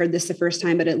where I heard this the first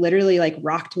time, but it literally like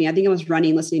rocked me. I think I was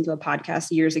listening to a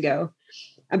podcast years ago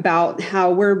about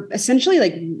how we're essentially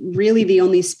like really the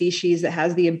only species that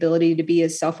has the ability to be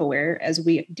as self-aware as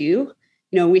we do.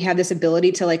 We have this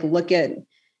ability to like look at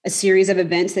a series of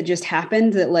events that just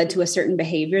happened that led to a certain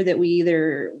behavior that we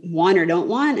either want or don't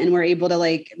want. And we're able to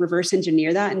like reverse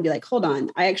engineer that and be like, hold on,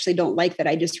 I actually don't like that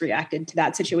I just reacted to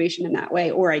that situation in that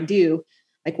way, or I do,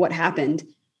 like what happened.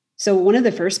 So one of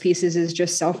the first pieces is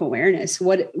just self-awareness.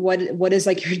 What does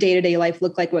like your day-to-day life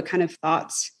look like? What kind of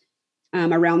thoughts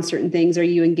around certain things are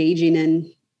you engaging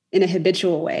in a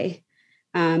habitual way?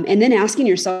 And then asking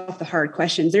yourself the hard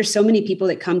questions. There's so many people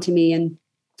that come to me and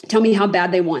tell me how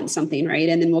bad they want something, right?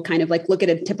 And then we'll kind of like look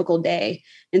at a typical day.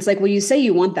 And it's like, well, you say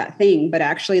you want that thing, but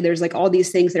actually there's like all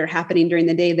these things that are happening during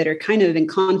the day that are kind of in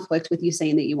conflict with you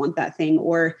saying that you want that thing,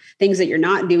 or things that you're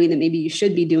not doing that maybe you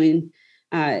should be doing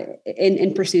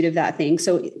in pursuit of that thing.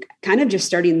 So kind of just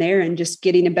starting there and just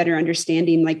getting a better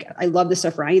understanding. Like, I love the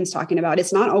stuff Ryan's talking about.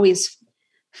 It's not always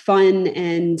fun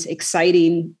and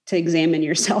exciting to examine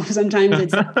yourself. Sometimes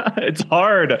it's it's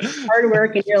hard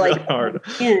work, and you're like, hard.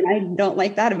 Oh, man, I don't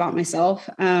like that about myself.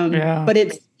 But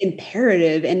it's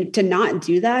imperative. And to not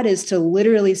do that is to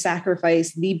literally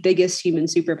sacrifice the biggest human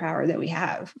superpower that we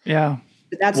have. Yeah.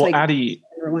 But that's well, like Addie,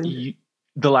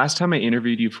 the last time I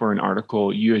interviewed you for an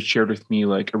article, you had shared with me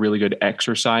like a really good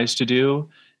exercise to do.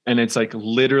 And it's like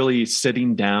literally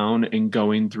sitting down and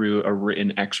going through a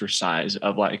written exercise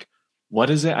of like, what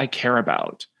is it I care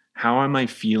about? How am I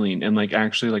feeling? And like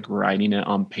actually like writing it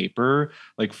on paper,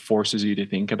 like forces you to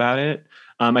think about it.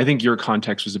 I think your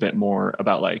context was a bit more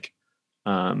about like,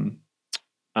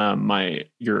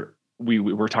 we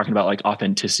were talking about like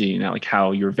authenticity and like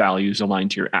how your values align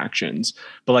to your actions,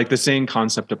 but like the same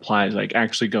concept applies, like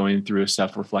actually going through a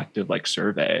self-reflective like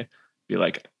survey, be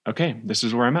like, okay, this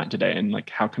is where I'm at today. And like,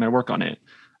 how can I work on it?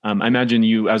 I imagine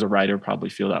you as a writer probably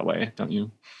feel that way, don't you?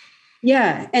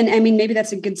 Yeah. And I mean, maybe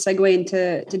that's a good segue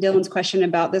into Dylan's question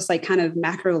about this like kind of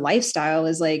macro lifestyle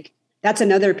is like, that's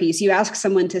another piece. You ask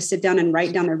someone to sit down and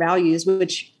write down their values,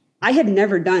 which I had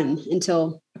never done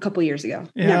until a couple of years ago.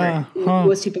 Yeah. Never.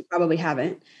 Most people probably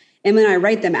haven't. And when I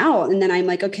write them out and then I'm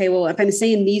like, okay, well, if I'm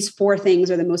saying these 4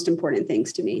 things are the most important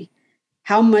things to me,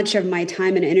 how much of my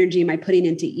time and energy am I putting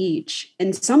into each?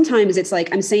 And sometimes it's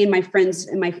like, I'm saying my friends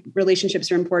and my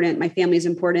relationships are important. My family is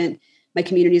important. My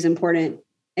community is important.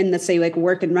 And let's say like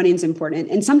work and running is important.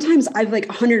 And sometimes I've like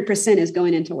 100% is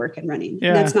going into work and running. Yeah.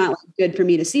 And that's not like good for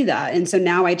me to see that. And so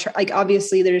now I try, like,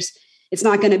 obviously it's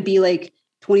not going to be like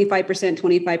 25%,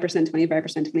 25%,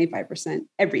 25%, 25%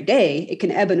 every day. It can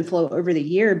ebb and flow over the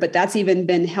year, but that's even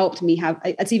been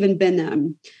that's even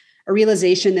been a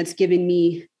realization that's given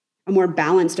me a more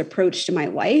balanced approach to my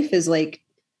life is like,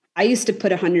 I used to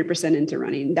put 100% into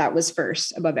running. That was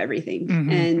first above everything.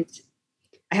 Mm-hmm. And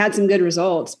I had some good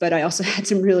results, but I also had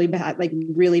some really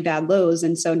bad lows.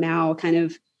 And so now kind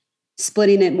of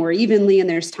splitting it more evenly. And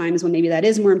there's times when maybe that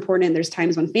is more important. There's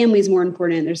times when family is more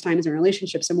important. There's times when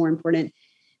relationships are more important.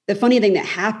 The funny thing that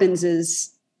happens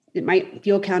is, it might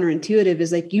feel counterintuitive,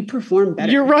 is like you perform better.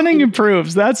 Your running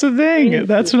improves. That's the thing.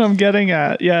 That's what I'm getting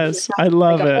at. Yes. I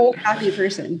love it. Whole happy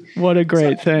person. What a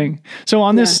great thing. So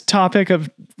on this topic of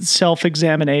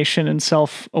self-examination and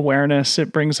self-awareness,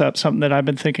 it brings up something that I've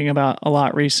been thinking about a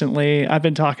lot recently. I've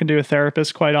been talking to a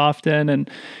therapist quite often, and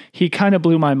he kind of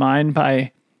blew my mind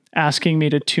by asking me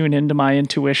to tune into my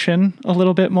intuition a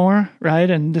little bit more, right?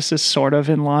 And this is sort of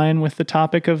in line with the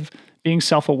topic of being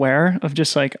self-aware, of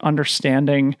just like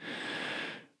understanding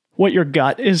what your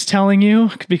gut is telling you,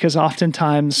 because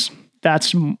oftentimes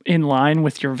that's in line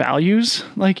with your values,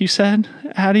 like you said,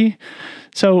 Addie.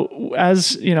 So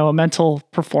as, a mental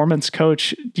performance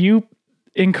coach, do you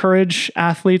encourage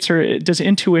athletes, or does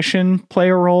intuition play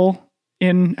a role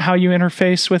in how you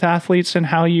interface with athletes and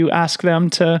how you ask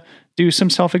them to do some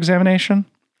self-examination?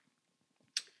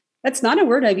 That's not a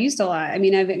word I've used a lot. I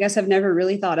mean, I guess I've never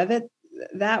really thought of it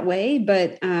that way,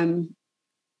 but I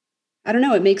don't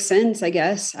know. It makes sense, I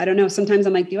guess. I don't know. Sometimes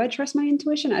I'm like, do I trust my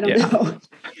intuition? I don't know.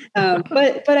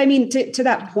 But I mean, to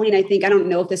that point, I think, I don't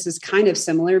know if this is kind of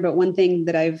similar, but one thing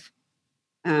that I've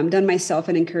done myself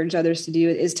and encourage others to do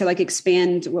is to like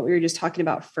expand what we were just talking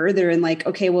about further. And like,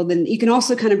 okay, well then you can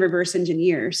also kind of reverse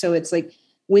engineer. So it's like,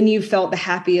 when you felt the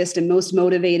happiest and most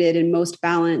motivated and most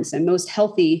balanced and most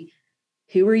healthy,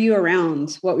 who were you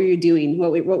around? What were you doing?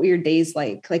 What were your days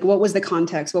like? Like, what was the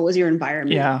context? What was your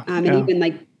environment? And you can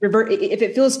like revert. If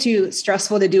it feels too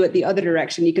stressful to do it the other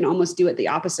direction, you can almost do it the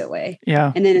opposite way.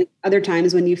 Yeah. And then other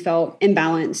times when you felt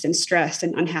imbalanced and stressed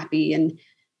and unhappy, and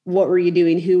what were you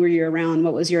doing? Who were you around?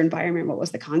 What was your environment? What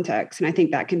was the context? And I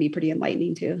think that can be pretty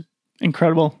enlightening too.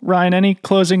 Incredible. Ryan, any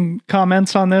closing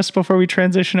comments on this before we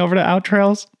transition over to out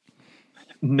trails?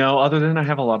 No, other than I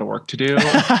have a lot of work to do.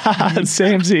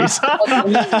 Samesies.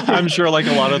 I'm sure like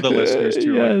a lot of the listeners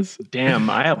too. Yes. Like, damn,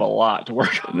 I have a lot to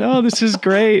work on. No, this is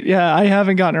great. Yeah, I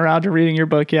haven't gotten around to reading your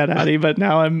book yet, Addie, but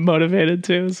now I'm motivated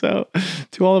to. So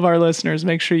to all of our listeners,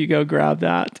 make sure you go grab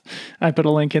that. I put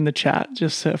a link in the chat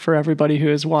just for everybody who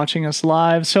is watching us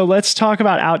live. So let's talk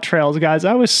about out trails, guys.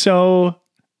 I was so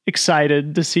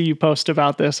excited to see you post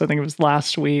about this. I think it was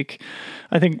last week.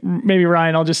 I think maybe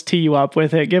Ryan, I'll just tee you up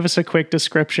with it. Give us a quick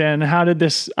description. How did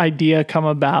this idea come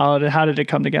about? How did it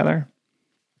come together?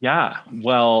 Yeah.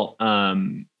 Well,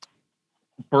 number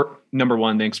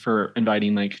one, thanks for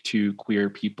inviting like two queer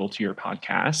people to your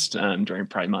podcast during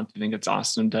Pride Month. I think it's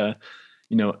awesome to,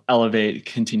 elevate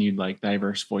continued like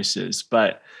diverse voices.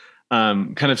 But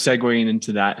kind of segueing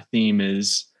into that theme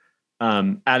is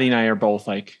Addie and I are both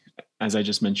like, as I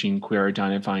just mentioned, queer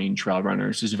identifying trail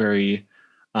runners. There's very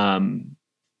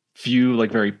few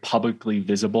like very publicly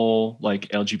visible like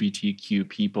LGBTQ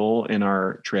people in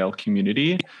our trail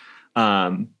community.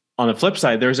 On the flip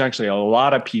side, there's actually a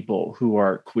lot of people who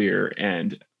are queer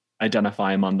and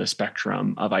identify among the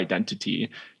spectrum of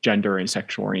identity, gender, and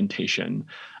sexual orientation.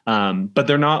 But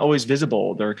they're not always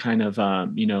visible. They're kind of,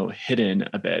 hidden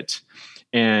a bit.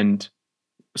 And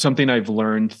something I've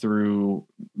learned through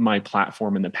my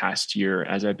platform in the past year,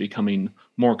 as I'm becoming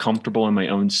more comfortable in my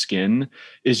own skin,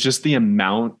 is just the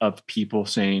amount of people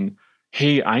saying,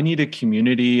 hey, I need a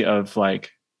community of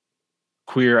like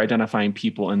queer identifying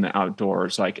people in the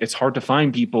outdoors. Like, it's hard to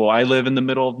find people. I live in the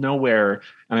middle of nowhere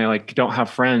and I like don't have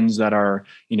friends that are,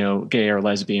 gay or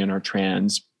lesbian or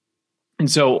trans.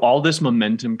 And so all this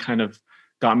momentum kind of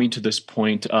got me to this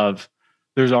point of,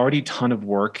 there's already a ton of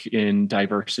work in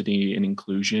diversity and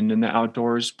inclusion in the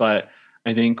outdoors, but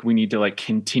I think we need to like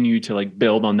continue to like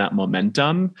build on that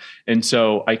momentum. And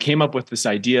so I came up with this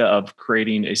idea of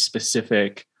creating a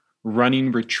specific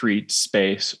running retreat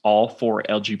space, all for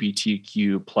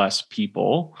LGBTQ plus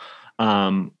people,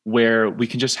 where we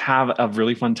can just have a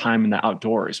really fun time in the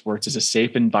outdoors, where it's just a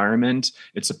safe environment,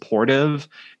 it's supportive,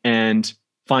 and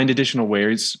find additional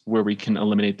ways where we can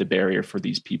eliminate the barrier for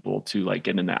these people to like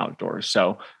get in the outdoors.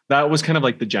 So that was kind of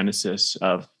like the genesis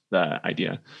of the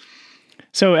idea.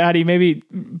 So Addie, maybe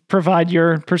provide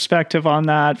your perspective on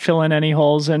that, fill in any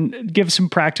holes, and give some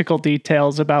practical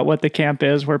details about what the camp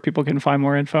is, where people can find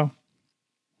more info.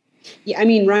 Yeah, I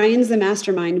mean, Ryan's the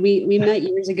mastermind. We met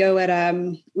years ago at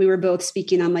we were both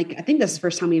speaking on like, I think this is the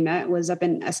first time we met was up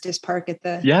in Estes Park at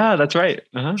the that's right.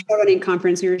 Trail running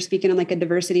conference. We were speaking on like a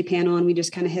diversity panel, and we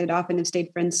just kind of hit it off and have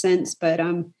stayed friends since. But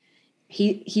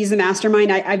he's the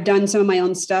mastermind. I've done some of my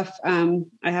own stuff. I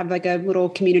have like a little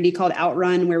community called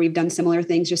Outrun where we've done similar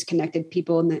things, just connected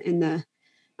people in the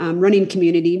running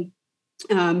community.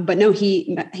 But no,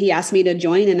 he asked me to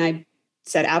join, and I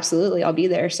said, absolutely, I'll be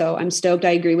there. So I'm stoked.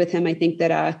 I agree with him. I think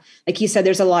that, like he said,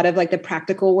 there's a lot of like the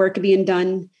practical work being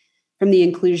done from the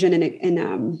inclusion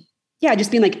and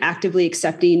just being like actively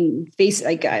accepting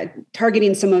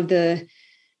targeting some of the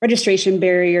registration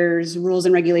barriers, rules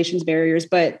and regulations barriers.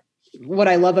 But what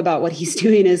I love about what he's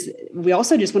doing is we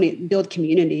also just want to build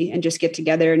community and just get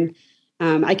together. And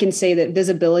I can say that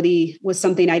visibility was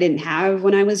something I didn't have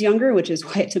when I was younger, which is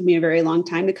why it took me a very long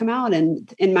time to come out.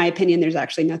 And in my opinion, there's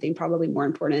actually nothing probably more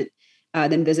important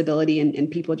than visibility and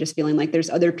people just feeling like there's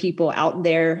other people out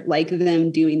there like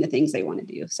them doing the things they want to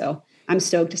do. So I'm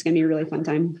stoked. It's going to be a really fun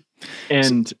time.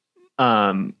 And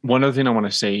one other thing I want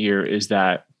to say here is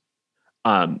that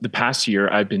the past year,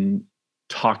 I've been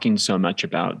talking so much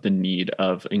about the need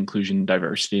of inclusion and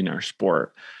diversity in our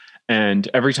sport. And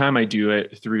every time I do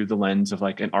it through the lens of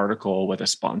like an article with a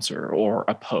sponsor or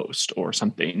a post or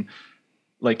something,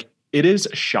 like it is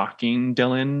shocking,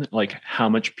 Dylan, like how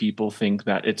much people think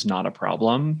that it's not a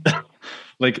problem.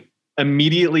 Like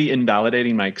immediately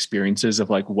invalidating my experiences of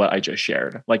like what I just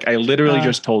shared. Like I literally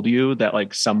just told you that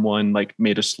like someone like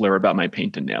made a slur about my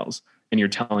paint and nails, and you're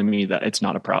telling me that it's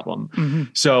not a problem. Mm-hmm.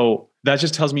 So that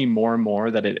just tells me more and more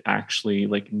that it actually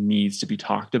like needs to be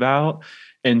talked about.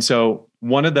 And so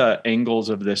one of the angles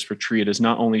of this retreat is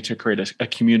not only to create a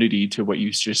community to what you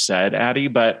just said, Addie,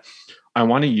 but I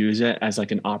want to use it as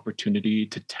like an opportunity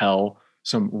to tell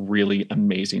some really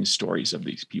amazing stories of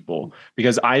these people,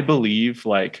 because I believe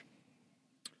like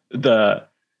the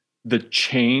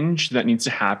change that needs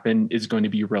to happen is going to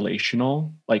be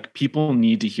relational. Like people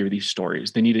need to hear these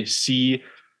stories. They need to see,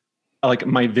 like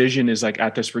my vision is like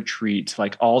at this retreat,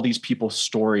 like all these people's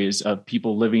stories of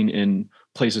people living in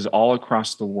places all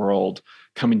across the world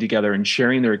coming together and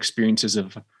sharing their experiences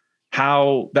of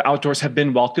how the outdoors have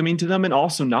been welcoming to them and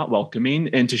also not welcoming.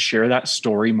 And to share that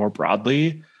story more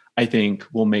broadly, I think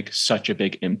will make such a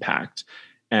big impact.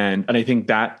 And I think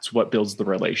that's what builds the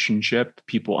relationship.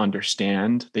 People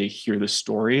understand, they hear the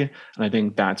story. And I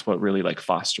think that's what really like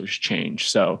fosters change.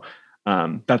 So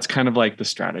that's kind of like the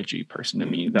strategy person to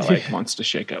me that like wants to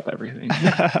shake up everything.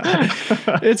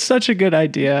 It's such a good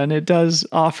idea. And it does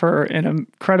offer an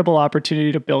incredible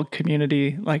opportunity to build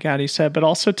community, like Addie said, but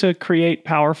also to create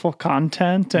powerful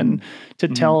content and to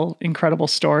tell incredible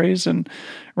stories. And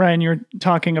Ryan, you're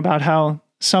talking about how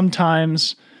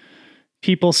sometimes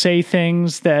people say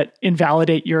things that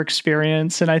invalidate your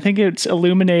experience. And I think it's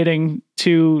illuminating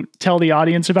to tell the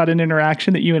audience about an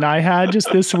interaction that you and I had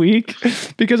just this week,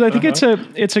 because I think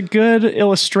it's a good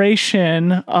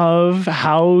illustration of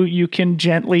how you can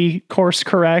gently course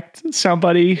correct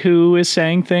somebody who is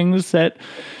saying things that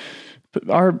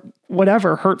are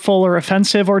whatever, hurtful or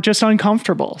offensive or just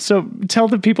uncomfortable. So tell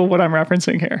the people what I'm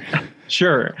referencing here.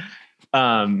 Sure.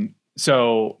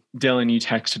 So Dylan, you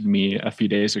texted me a few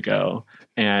days ago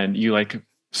and you like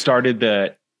started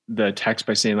the text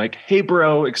by saying like, "Hey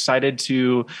bro, excited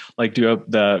to like do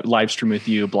the live stream with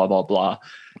you, blah, blah, blah."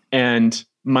 And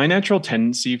my natural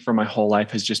tendency for my whole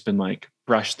life has just been like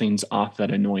brush things off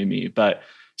that annoy me. But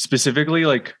specifically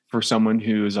like for someone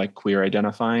who's like queer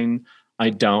identifying,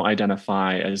 I don't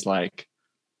identify as like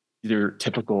either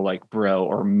typical like bro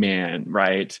or man,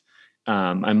 right?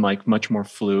 I'm like much more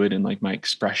fluid in like my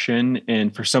expression.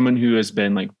 And for someone who has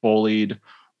been like bullied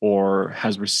or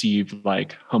has received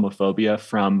like homophobia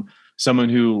from someone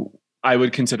who I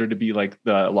would consider to be like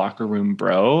the locker room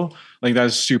bro, like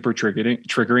that's super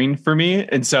triggering for me.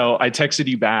 And so I texted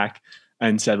you back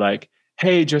and said like,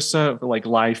 "Hey, just like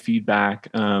live feedback.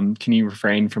 Can you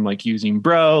refrain from like using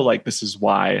bro? Like this is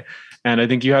why." And I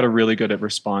think you had a really good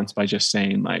response by just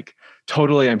saying like,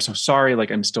 "Totally, I'm so sorry.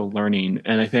 Like I'm still learning."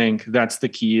 And I think that's the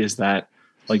key, is that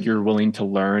like you're willing to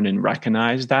learn and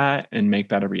recognize that and make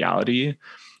that a reality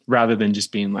rather than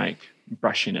just being like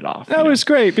brushing it off. That was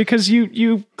great, because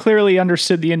you clearly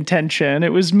understood the intention.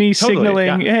 It was me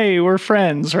signaling, hey, we're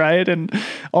friends, right? And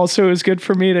also it was good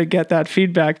for me to get that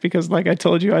feedback, because like I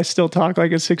told you, I still talk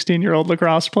like a 16-year-old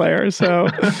lacrosse player. So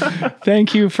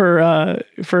thank you for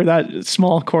that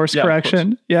small course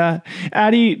correction. Yeah.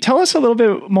 Addie, tell us a little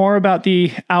bit more about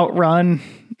the Outrun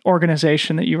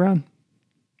organization that you run.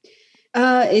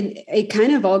 It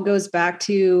kind of all goes back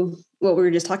to what we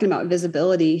were just talking about,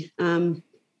 visibility.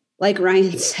 Like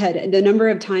Ryan said, the number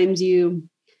of times you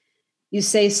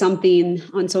say something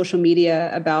on social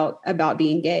media about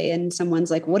being gay and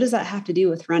someone's like, "What does that have to do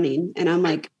with running?" And I'm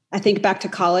like, I think back to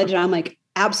college and I'm like,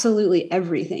 absolutely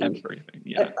everything. Everything.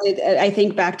 Yeah. I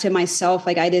think back to myself,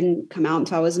 like I didn't come out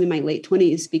until I was in my late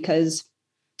 20s because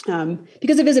of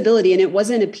visibility. And it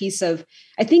wasn't a piece of,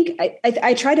 I think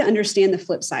I try to understand the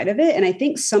flip side of it. And I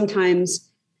think sometimes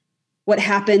what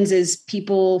happens is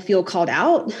people feel called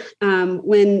out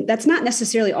when that's not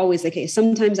necessarily always the case.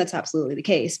 Sometimes that's absolutely the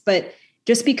case, but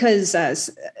just because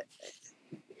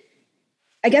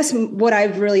I guess what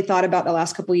I've really thought about the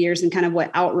last couple of years and kind of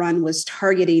what Outrun was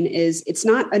targeting is it's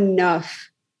not enough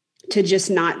to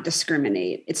just not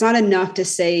discriminate. It's not enough to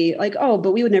say like, oh,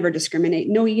 but we would never discriminate.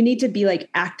 No, you need to be like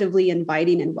actively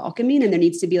inviting and welcoming, and there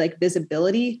needs to be like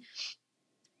visibility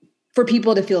for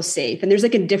people to feel safe. And there's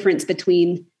like a difference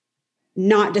between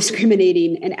not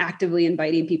discriminating and actively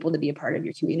inviting people to be a part of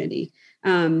your community.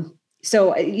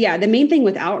 So yeah, the main thing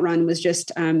with Outrun was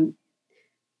just,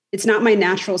 it's not my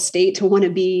natural state to want to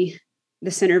be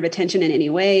the center of attention in any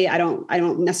way. I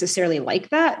don't necessarily like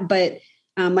that, but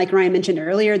like Ryan mentioned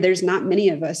earlier, there's not many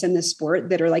of us in this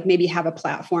sport that are like, maybe have a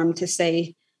platform to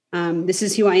say, this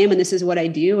is who I am and this is what I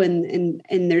do. And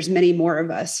there's many more of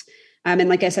us. And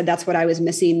like I said, that's what I was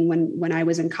missing when I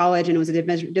was in college and was a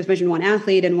Division I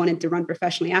athlete and wanted to run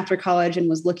professionally after college and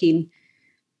was looking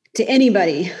to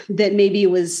anybody that maybe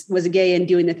was gay and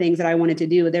doing the things that I wanted to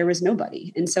do. There was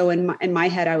nobody. And so in my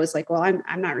head, I was like, well,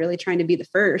 I'm not really trying to be the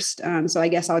first. So I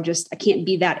guess I can't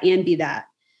be that and be that.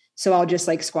 So I'll just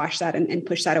like squash that and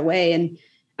push that away. And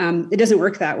it doesn't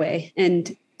work that way.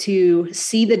 And to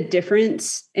see the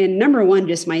difference in, number one,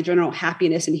 just my general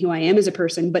happiness and who I am as a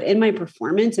person, but in my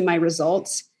performance and my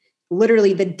results,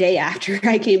 literally the day after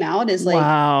I came out is like,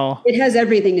 wow. It has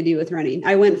everything to do with running.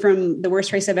 I went from the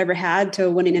worst race I've ever had to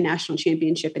winning a national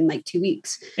championship in like 2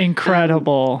 weeks.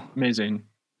 Incredible. Amazing.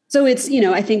 So it's,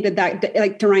 I think that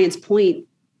like to Ryan's point,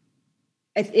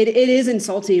 it is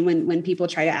insulting when people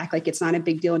try to act like it's not a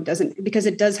big deal and doesn't, because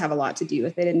it does have a lot to do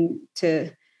with it. And to,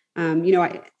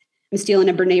 I'm stealing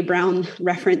a Brene Brown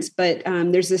reference, but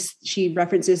she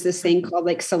references this thing called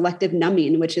like selective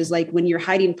numbing, which is like when you're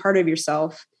hiding part of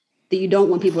yourself that you don't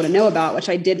want people to know about, which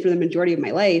I did for the majority of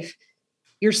my life,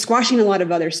 you're squashing a lot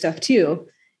of other stuff too.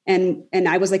 And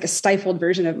I was like a stifled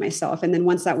version of myself. And then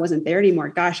once that wasn't there anymore,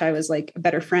 gosh, I was like a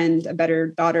better friend, a better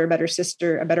daughter, a better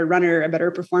sister, a better runner, a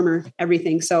better performer,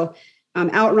 everything. So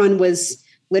Outrun was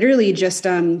literally just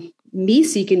me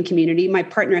seeking community, my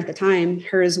partner at the time,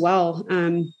 her as well,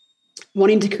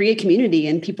 wanting to create community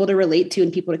and people to relate to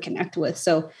and people to connect with.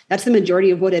 So that's the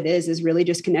majority of what it is really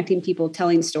just connecting people,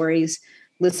 telling stories,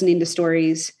 listening to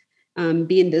stories,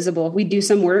 being visible. We do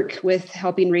some work with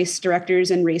helping race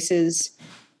directors and races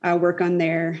work on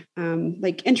their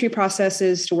like entry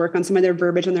processes, to work on some of their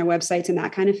verbiage on their websites and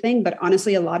that kind of thing. But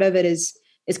honestly, a lot of it is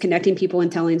connecting people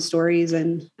and telling stories.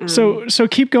 And so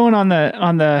keep going on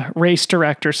the race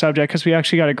director subject, because we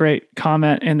actually got a great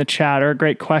comment in the chat, or a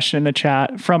great question in the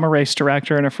chat from a race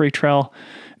director and a Freetrail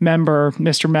member,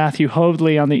 Mr. Matthew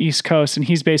Hoadley on the East Coast. And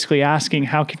he's basically asking,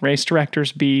 how can race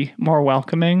directors be more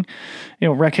welcoming?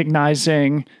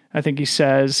 Recognizing, I think he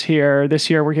says here, this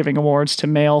year we're giving awards to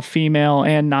male, female,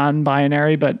 and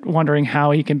non-binary, but wondering how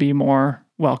he can be more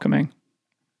welcoming.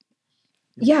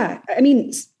 Yeah. I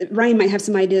mean, Ryan might have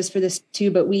some ideas for this too,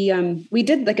 but we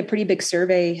did like a pretty big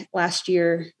survey last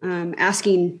year,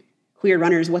 asking queer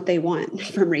runners what they want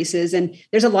from races. And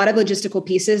there's a lot of logistical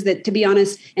pieces that, to be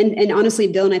honest, and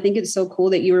honestly, Dylan, I think it's so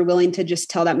cool that you were willing to just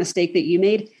tell that mistake that you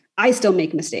made. I still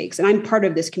make mistakes, and I'm part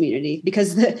of this community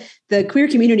because the queer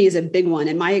community is a big one.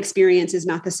 And my experience is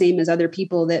not the same as other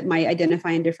people that might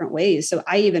identify in different ways. So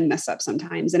I even mess up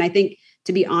sometimes. And I think,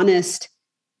 to be honest,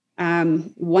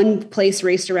 one place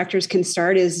race directors can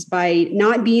start is by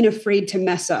not being afraid to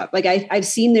mess up. Like I've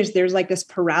seen there's like this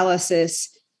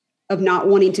paralysis of not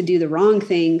wanting to do the wrong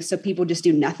thing. So people just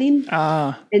do nothing.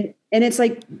 And it's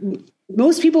like,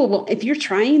 most people will, if you're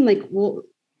trying, like, well,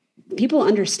 people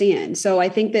understand. So I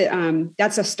think that,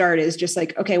 that's a start, is just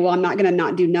like, okay, well, I'm not going to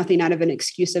not do nothing out of an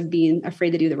excuse of being afraid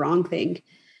to do the wrong thing.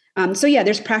 So yeah,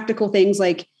 there's practical things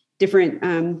like different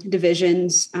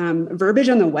divisions, verbiage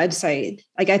on the website.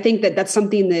 Like, I think that that's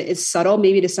something that is subtle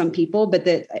maybe to some people, but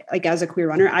that, like, as a queer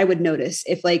runner, I would notice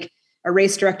if like a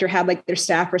race director had like their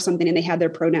staff or something and they had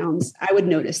their pronouns, I would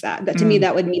notice that to me,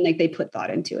 that would mean like they put thought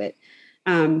into it.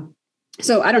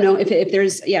 So I don't know if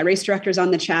there's race directors on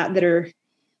the chat that are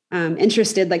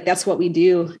interested. Like, that's what we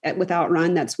do with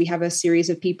Outrun. We have a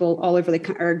series of people all over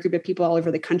or a group of people all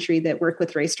over the country that work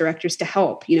with race directors to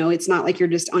help. It's not like you're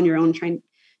just on your own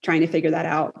trying to figure that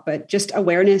out, but just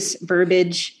awareness,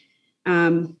 verbiage,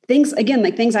 things, again,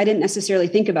 like things I didn't necessarily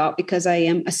think about because I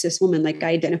am a cis woman, like I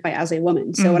identify as a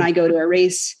woman. So when I go to a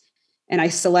race and I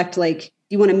select, like,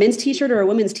 do you want a men's t-shirt or a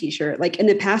women's t-shirt? Like, in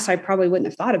the past, I probably wouldn't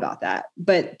have thought about that,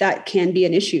 but that can be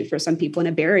an issue for some people and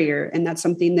a barrier. And that's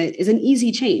something that is an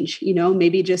easy change,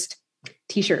 maybe just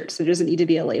t-shirts. There doesn't need to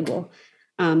be a label.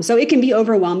 So it can be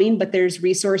overwhelming, but there's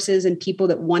resources and people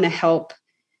that want to help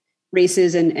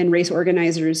races and race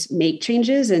organizers make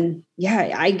changes. And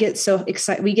yeah, I get so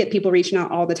excited. We get people reaching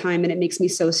out all the time, and it makes me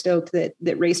so stoked that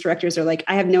race directors are like,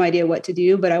 I have no idea what to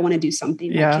do, but I want to do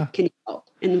something. Yeah. Can you help?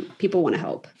 And people want to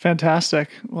help. Fantastic.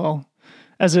 Well,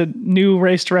 as a new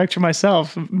race director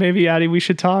myself, maybe Addie, we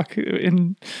should talk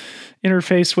in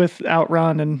interface with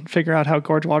Outrun and figure out how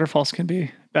gorge waterfalls can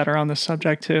be better on this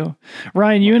subject too.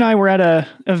 Ryan, you and I were at a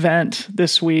event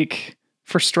this week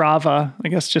for Strava, I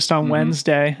guess just on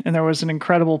Wednesday, and there was an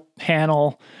incredible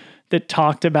panel that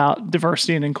talked about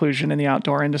diversity and inclusion in the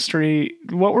outdoor industry.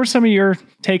 What were some of your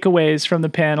takeaways from the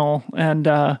panel, and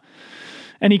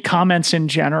any comments in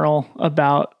general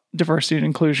about diversity and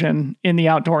inclusion in the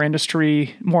outdoor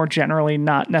industry more generally,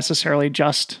 not necessarily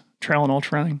just trail and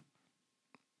ultra running?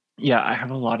 Yeah, I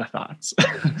have a lot of thoughts.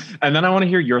 And then I want to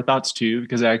hear your thoughts too,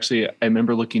 because I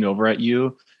remember looking over at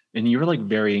you and you were like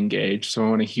very engaged. So I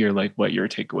want to hear like what your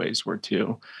takeaways were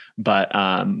too. But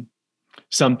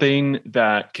something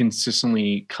that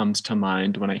consistently comes to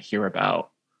mind when I hear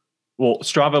about, well,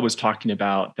 Strava was talking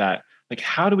about that, like,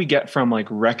 how do we get from like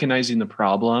recognizing the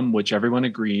problem, which everyone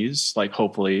agrees, like,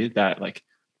 hopefully that like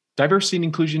diversity and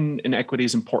inclusion and equity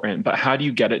is important, but how do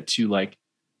you get it to like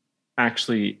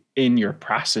actually in your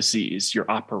processes, your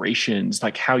operations,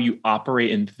 like how you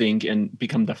operate and think and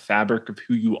become the fabric of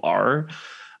who you are?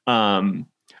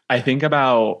 I think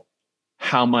about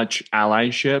how much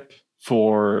allyship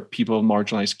for people of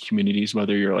marginalized communities,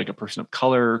 whether you're like a person of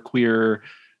color, queer,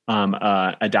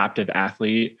 adaptive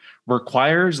athlete,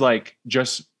 requires like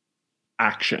just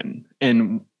action.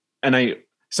 And I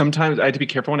sometimes I have to be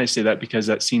careful when I say that, because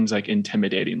that seems like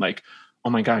intimidating. Like, oh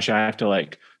my gosh, I have to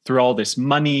like throw all this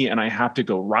money and I have to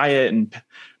go riot.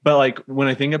 But like when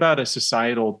I think about a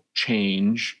societal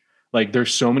change, like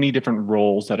there's so many different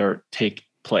roles that take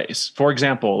place. For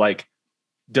example, like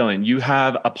Dylan, you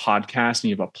have a podcast and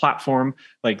you have a platform,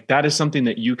 like that is something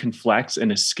that you can flex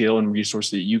and a skill and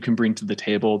resource that you can bring to the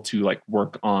table to like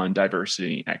work on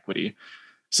diversity and equity.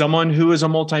 Someone who is a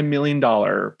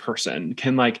multi-million-dollar person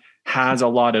has a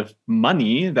lot of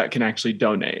money that can actually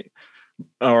donate.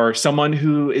 Or someone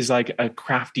who is like a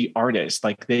crafty artist,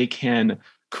 like they can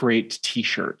create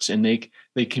t-shirts and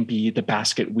they can be the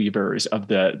basket weavers of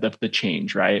the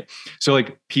change, right? So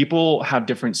like people have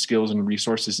different skills and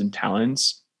resources and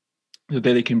talents that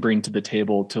they can bring to the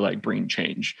table to like bring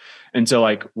change. And so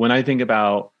like when I think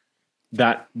about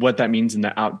that, what that means in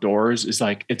the outdoors is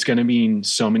like it's going to mean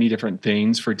so many different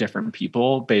things for different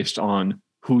people based on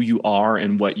who you are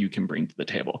and what you can bring to the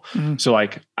table. So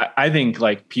like, I think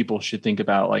like people should think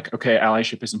about like, okay,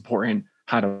 allyship is important.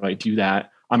 How do I do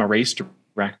that? I'm a race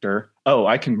director. Oh,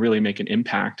 I can really make an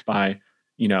impact by,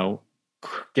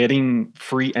 getting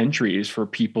free entries for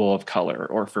people of color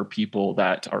or for people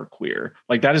that are queer.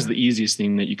 Like that is the easiest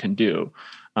thing that you can do.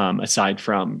 Aside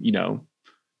from,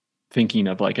 thinking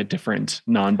of like a different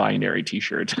non-binary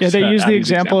t-shirt. Yeah. They use the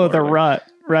example of the rut,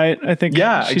 right? I think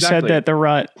she said that the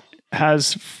rut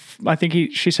has, I think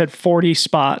she said 40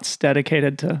 spots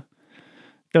dedicated to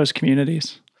those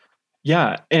communities.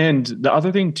 Yeah. And the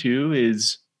other thing too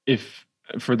is if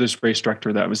for this race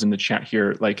director that was in the chat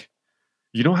here, like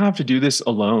you don't have to do this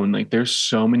alone. Like there's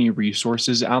so many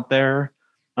resources out there.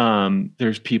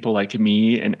 There's people like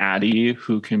me and Addie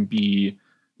who can be,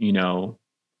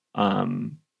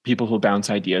 people who bounce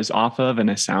ideas off of and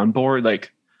a soundboard.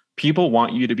 Like people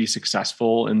want you to be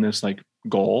successful in this like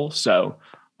goal. So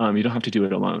you don't have to do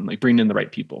it alone, like bring in the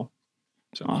right people.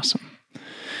 So awesome.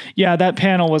 Yeah, that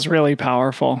panel was really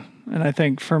powerful. And I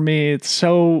think for me, it's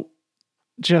so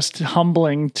just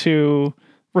humbling to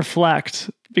reflect,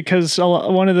 because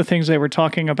one of the things they were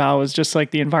talking about was just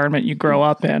like the environment you grow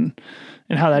up in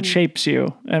and how that shapes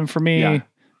you. And for me,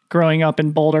 growing up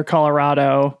in Boulder,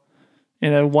 Colorado,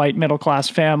 in a white middle-class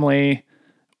family,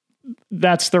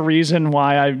 that's the reason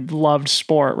why I loved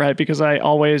sport, right? Because I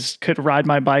always could ride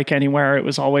my bike anywhere. It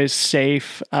was always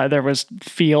safe. There was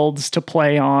fields to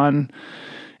play on.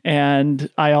 And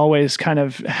I always kind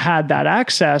of had that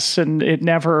access, and it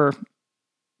never,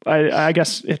 I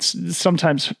guess it's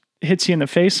sometimes hits you in the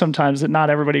face sometimes that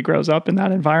not everybody grows up in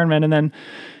that environment. And then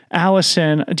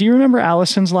Allison, do you remember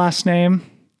Allison's last name?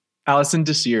 Allison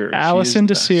Desir. Allison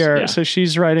Desir. Yeah. So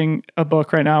she's writing a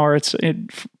book right now, or it's in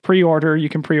pre-order. You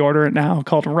can pre-order it now,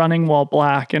 called Running While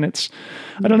Black. And it's,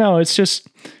 I don't know, it's just,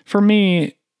 for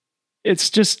me,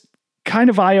 it's just kind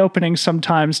of eye-opening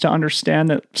sometimes to understand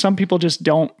that some people just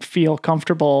don't feel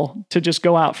comfortable to just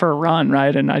go out for a run,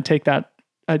 right? And I take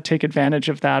advantage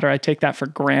of that, or I take that for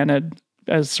granted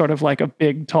as sort of like a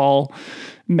big, tall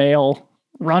male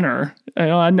runner.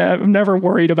 I'm never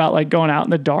worried about like going out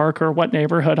in the dark or what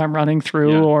neighborhood I'm running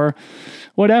through or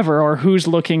whatever, or who's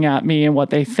looking at me and what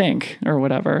they think or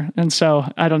whatever. And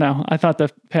so I don't know. I thought the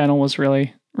panel was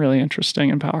really, really interesting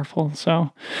and powerful.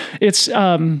 So it's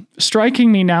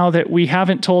striking me now that we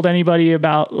haven't told anybody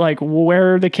about like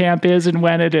where the camp is and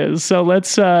when it is. So let's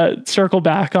circle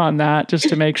back on that just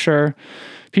to make sure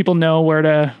people know where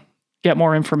to get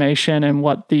more information and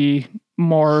what the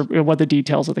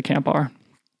details of the camp are.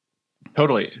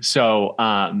 Totally. So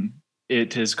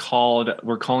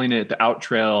we're calling it the Out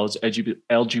Trails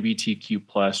LGBTQ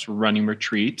plus running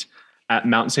retreat at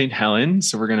Mount St.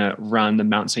 Helens. So we're going to run the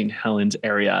Mount St. Helens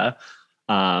area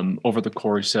over the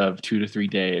course of 2 to 3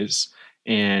 days.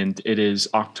 And it is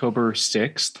October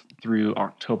 6th through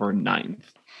October 9th.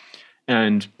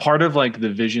 And part of like the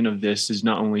vision of this is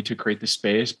not only to create the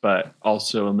space, but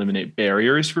also eliminate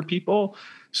barriers for people.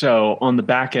 So on the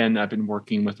back end, I've been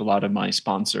working with a lot of my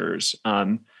sponsors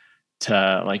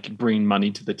to like bring money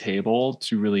to the table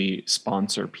to really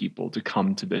sponsor people to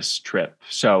come to this trip.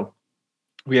 So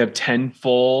we have 10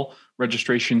 full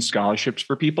registration scholarships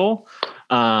for people.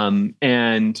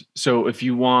 And so if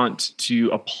you want to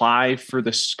apply for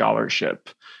the scholarship,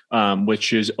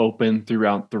 which is open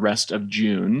throughout the rest of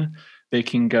June, they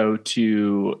can go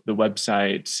to the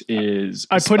website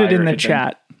I put it in the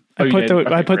chat. I put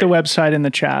the website in the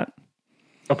chat.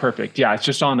 Oh, perfect. Yeah, it's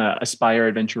just on Aspire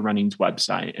Adventure Running's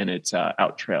website, and it's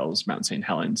Out Trails Mount St.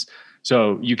 Helens.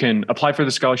 So you can apply for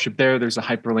the scholarship there. There's a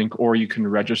hyperlink, or you can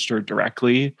register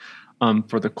directly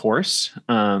for the course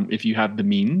if you have the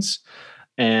means.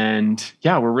 And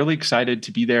yeah, we're really excited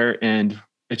to be there, and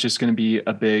it's just going to be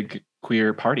a big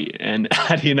queer party. And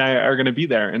Addie and I are going to be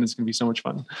there, and it's going to be so much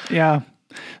fun. Yeah,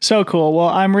 so cool. Well,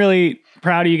 I'm really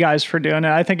proud of you guys for doing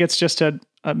it. I think it's just a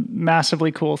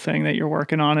massively cool thing that you're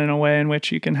working on in a way in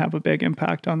which you can have a big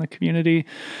impact on the community.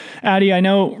 Addie, I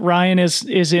know Ryan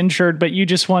is injured, but you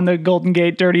just won the Golden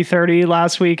Gate Dirty 30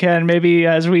 last weekend. Maybe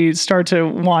as we start to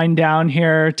wind down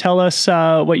here, tell us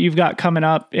what you've got coming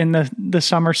up in the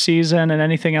summer season and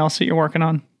anything else that you're working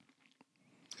on.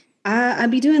 I'll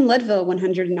be doing Leadville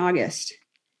 100 in August.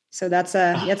 So that's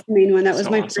the main one. That was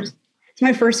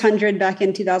my first 100 back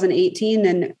in 2018,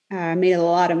 and made a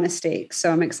lot of mistakes.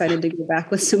 So I'm excited to go back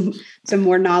with some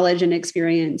more knowledge and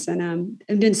experience. And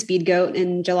I'm doing Speed Goat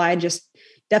in July. Just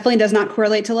definitely does not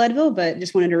correlate to Leadville, but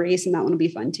just wanted to race, and that one will be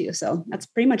fun too. So that's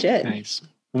pretty much it. Nice.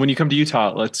 When you come to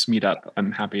Utah, let's meet up.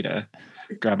 I'm happy to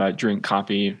grab a drink,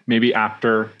 coffee, maybe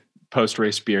after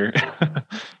post-race beer.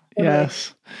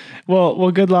 Yes.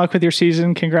 Well, good luck with your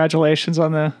season. Congratulations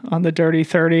on the Dirty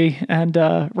 30. And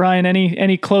Ryan,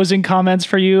 any closing comments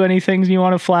for you? Anything you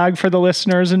want to flag for the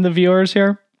listeners and the viewers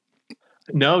here?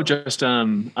 No, just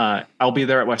I'll be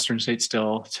there at Western State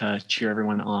still to cheer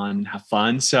everyone on and have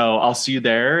fun. So I'll see you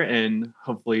there and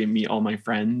hopefully meet all my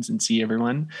friends and see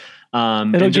everyone.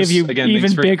 It'll give you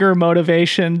even bigger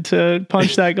motivation to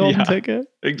punch that golden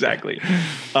ticket. Exactly.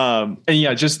 And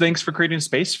yeah, just thanks for creating a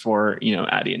space for,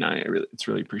 Addie and I. It's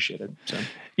really appreciated. So.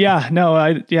 Yeah,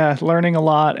 no, learning a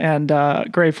lot, and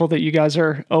grateful that you guys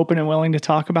are open and willing to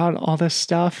talk about all this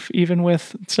stuff, even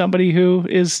with somebody who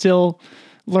is still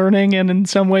learning and in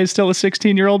some ways still a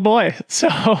 16-year-old boy. So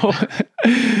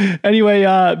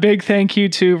anyway, big thank you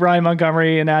to Ryan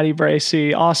Montgomery and Addie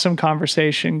Bracy. Awesome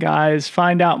conversation, guys.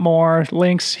 Find out more.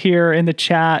 Links here in the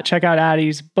chat. Check out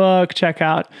Addie's book. Check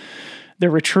out the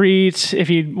retreat.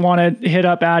 If you want to hit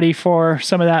up Addie for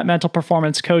some of that mental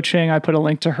performance coaching, I put a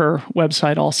link to her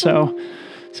website also.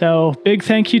 So big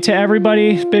thank you to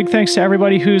everybody. Big thanks to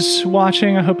everybody who's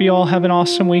watching. I hope you all have an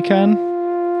awesome weekend.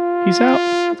 Peace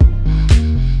out.